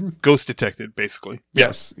read. Yeah. Ghost detected, basically.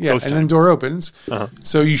 Yes. Yeah. Ghost and time. then door opens.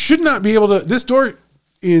 So you should not be able to, this door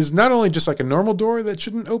is not only just like a normal door that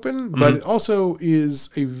shouldn't open, but it also is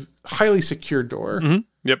a highly secure door.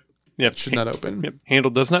 Yep. It should not open. Yep.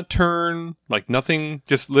 Handle does not turn, like nothing,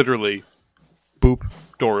 just literally boop,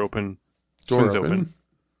 door open, swings open.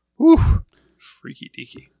 Woo. Freaky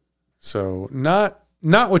deaky. So not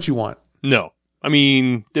what you want. No. I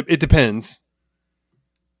mean, it depends.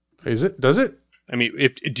 Is it? Does it? I mean,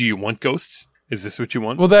 do you want ghosts? Is this what you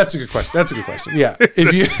want? Well, that's a good question. That's a good question. Yeah.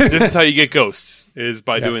 If you this is how you get ghosts, is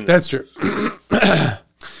by doing that. That's true.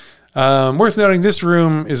 Worth noting, this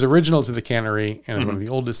room is original to the cannery and is one of the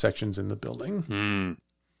oldest sections in the building.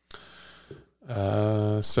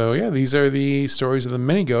 So yeah, these are the stories of the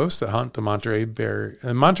many ghosts that haunt the Monterey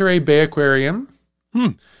Bay Aquarium.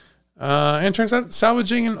 And it turns out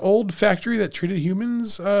salvaging an old factory that treated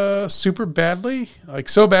humans super badly, like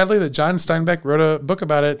so badly that John Steinbeck wrote a book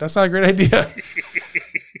about it. That's not a great idea.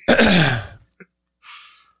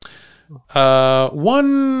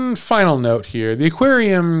 One final note here. The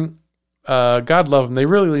aquarium, God love them, they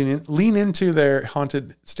really lean into their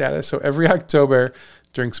haunted status. So every October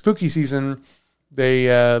during spooky season,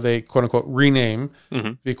 they quote unquote rename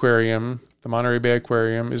the aquarium. The Monterey Bay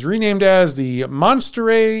Aquarium is renamed as the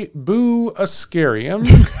Monterey Boo Ascarium,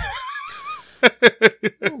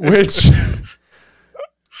 which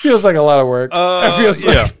feels like a lot of work. It feels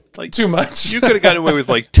like too much. You could have gotten away with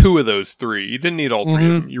like 2 of those 3. You didn't need all 3 of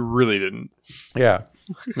them. You really didn't. Yeah.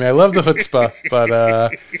 I mean, I love the chutzpah, but I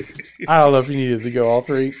don't know if you needed to go all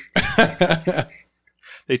 3.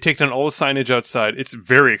 They take down all the signage outside. It's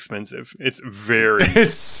very expensive. It's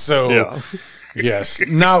so... Yeah. Yes,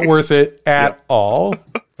 not worth it at all.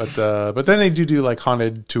 But then they do like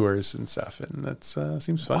haunted tours and stuff, and that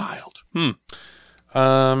seems fun. Wild.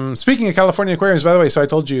 Speaking of California aquariums, by the way, so I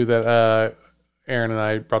told you that Aaron and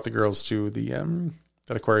I brought the girls to the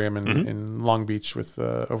that aquarium in Long Beach with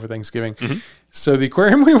over Thanksgiving. So the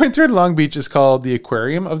aquarium we went to in Long Beach is called the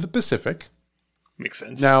Aquarium of the Pacific. Makes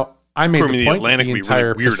sense. Now I made the point Atlantic the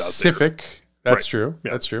entire really weird Pacific. That's true.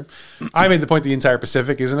 Yeah. That's true. I made the point the entire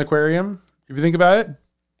Pacific is an aquarium. If you think about it,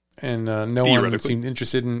 and no one seemed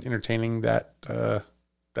interested in entertaining that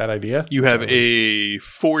idea. You have a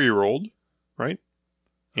 4-year-old, right?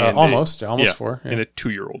 And almost 4, and a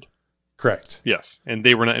 2-year-old. Correct. Yes, and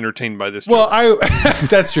they were not entertained by this. Well,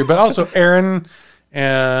 that's true, but also Erin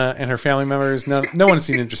and her family members. No one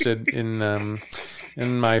seemed interested in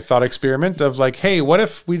my thought experiment of like, hey, what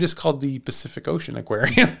if we just called the Pacific Ocean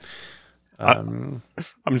Aquarium? I'm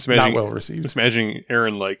just imagining, not well received. Just imagining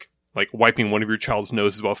Erin like wiping one of your child's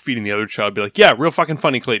noses while feeding the other child. Be like, yeah, real fucking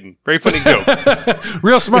funny, Clayton. Very funny joke.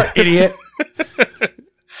 Real smart, idiot.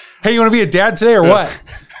 Hey, you want to be a dad today or what?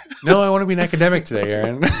 No, I want to be an academic today,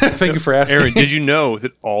 Aaron. Thank you for asking. Aaron, did you know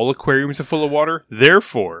that all aquariums are full of water?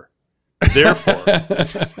 Therefore,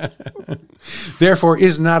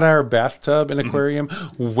 is not our bathtub an aquarium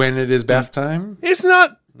when it is bath time? It's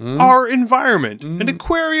not our environment. An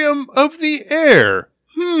aquarium of the air.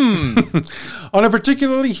 On a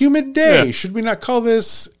particularly humid day, should we not call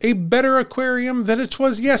this a better aquarium than it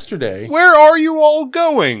was yesterday? Where are you all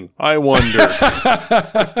going, I wonder?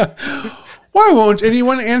 Why won't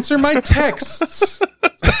anyone answer my texts?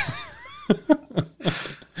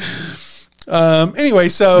 Anyway,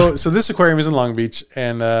 so this aquarium is in Long Beach,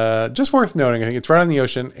 and just worth noting, I think it's right on the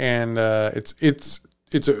ocean, and it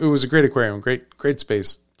was a great aquarium, great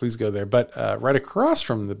space. Please go there. But right across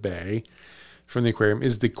from the bay, from the aquarium,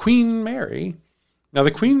 is the Queen Mary. Now,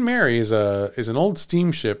 the Queen Mary is an old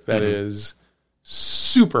steamship that is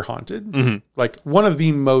super haunted, like one of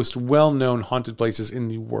the most well-known haunted places in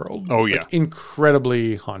the world. Oh, yeah. Like,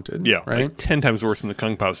 incredibly haunted. Yeah, right? like 10 times worse than the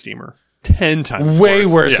Kung Pao steamer. 10 times way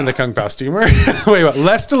worse yeah. than the Kung Pao steamer. Way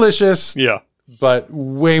less delicious, yeah, but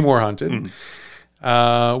way more haunted.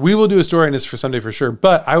 We will do a story on this for someday for sure.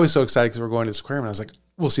 But I was so excited because we're going to this aquarium, and I was like,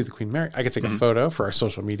 we'll see the Queen Mary. I could take a photo for our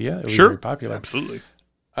social media. It would be very popular. Absolutely.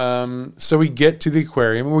 So we get to the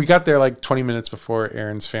aquarium, and we got there like 20 minutes before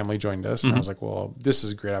Aaron's family joined us. And I was like, well, this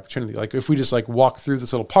is a great opportunity. Like if we just like walk through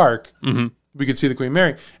this little park, we could see the Queen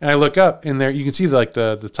Mary. And I look up, and there you can see like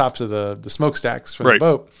the tops of the smokestacks from the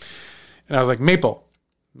boat. And I was like, Maple,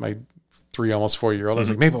 my 3, almost 4-year-old. I was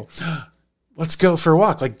like, Maple, let's go for a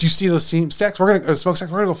walk. Like, do you see those stacks? We're going to smokestacks.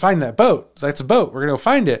 We're going to go find that boat. So that's a boat. We're going to go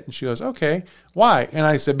find it. And she goes, okay, why? And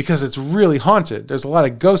I said, because it's really haunted. There's a lot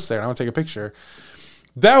of ghosts there. And I want to take a picture.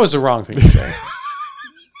 That was the wrong thing to say.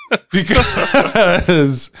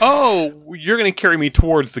 Because you're going to carry me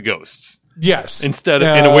towards the ghosts. Yes. Instead of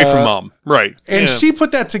and away from Mom. Right. And she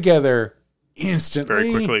put that together instantly.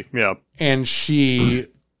 Very quickly. Yeah. And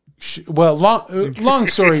well, long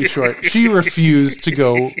story short, she refused to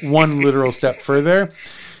go one literal step further.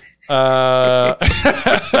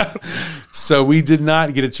 So we did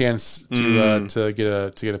not get a chance to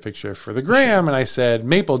get a picture for the gram. And I said,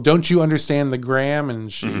 Maple, don't you understand the gram?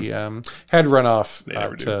 And she had run off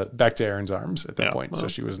back to Aaron's arms at that point. So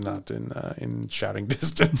she was not in shouting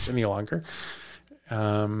distance any longer.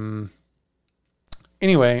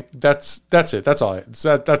 Anyway, that's it. That's all.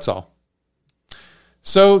 That's all.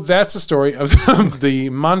 So that's the story of the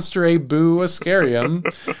Monterey Bay Aquarium.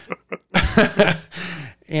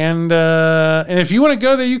 And if you want to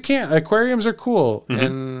go there, you can. Aquariums are cool,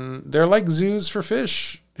 and they're like zoos for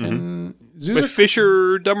fish. And zoos fish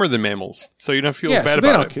are dumber than mammals, so you don't feel bad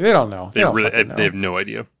about it. They don't know. They have no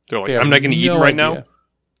idea. They're like, I'm not going to eat right now.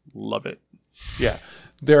 Love it. Yeah.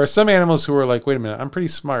 There are some animals who are like, wait a minute, I'm pretty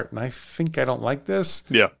smart, and I think I don't like this.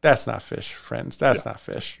 Yeah. That's not fish, friends. That's not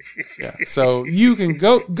fish. Yeah. So you can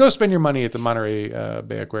go spend your money at the Monterey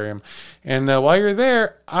Bay Aquarium. And while you're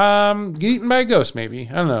there, get eaten by a ghost, maybe.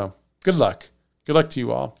 I don't know. Good luck. Good luck to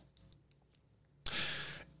you all.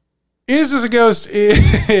 Is This a Ghost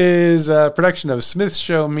is a production of Smith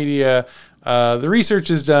Show Media. The research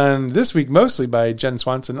is done this week mostly by Jen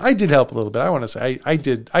Swanson. I did help a little bit. I want to say I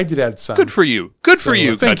did add some. Good for you. Good for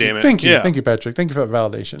you. Thank you. Thank you, Patrick. Thank you for that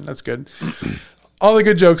validation. That's good. All the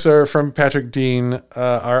good jokes are from Patrick Dean.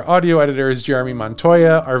 Our audio editor is Jeremy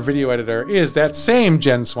Montoya. Our video editor is that same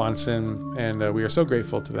Jen Swanson, and we are so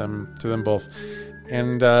grateful to them both.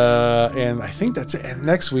 And I think that's it. And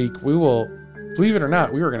next week we will, believe it or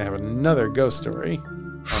not, we were going to have another ghost story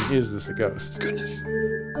on Is This a Ghost? Goodness.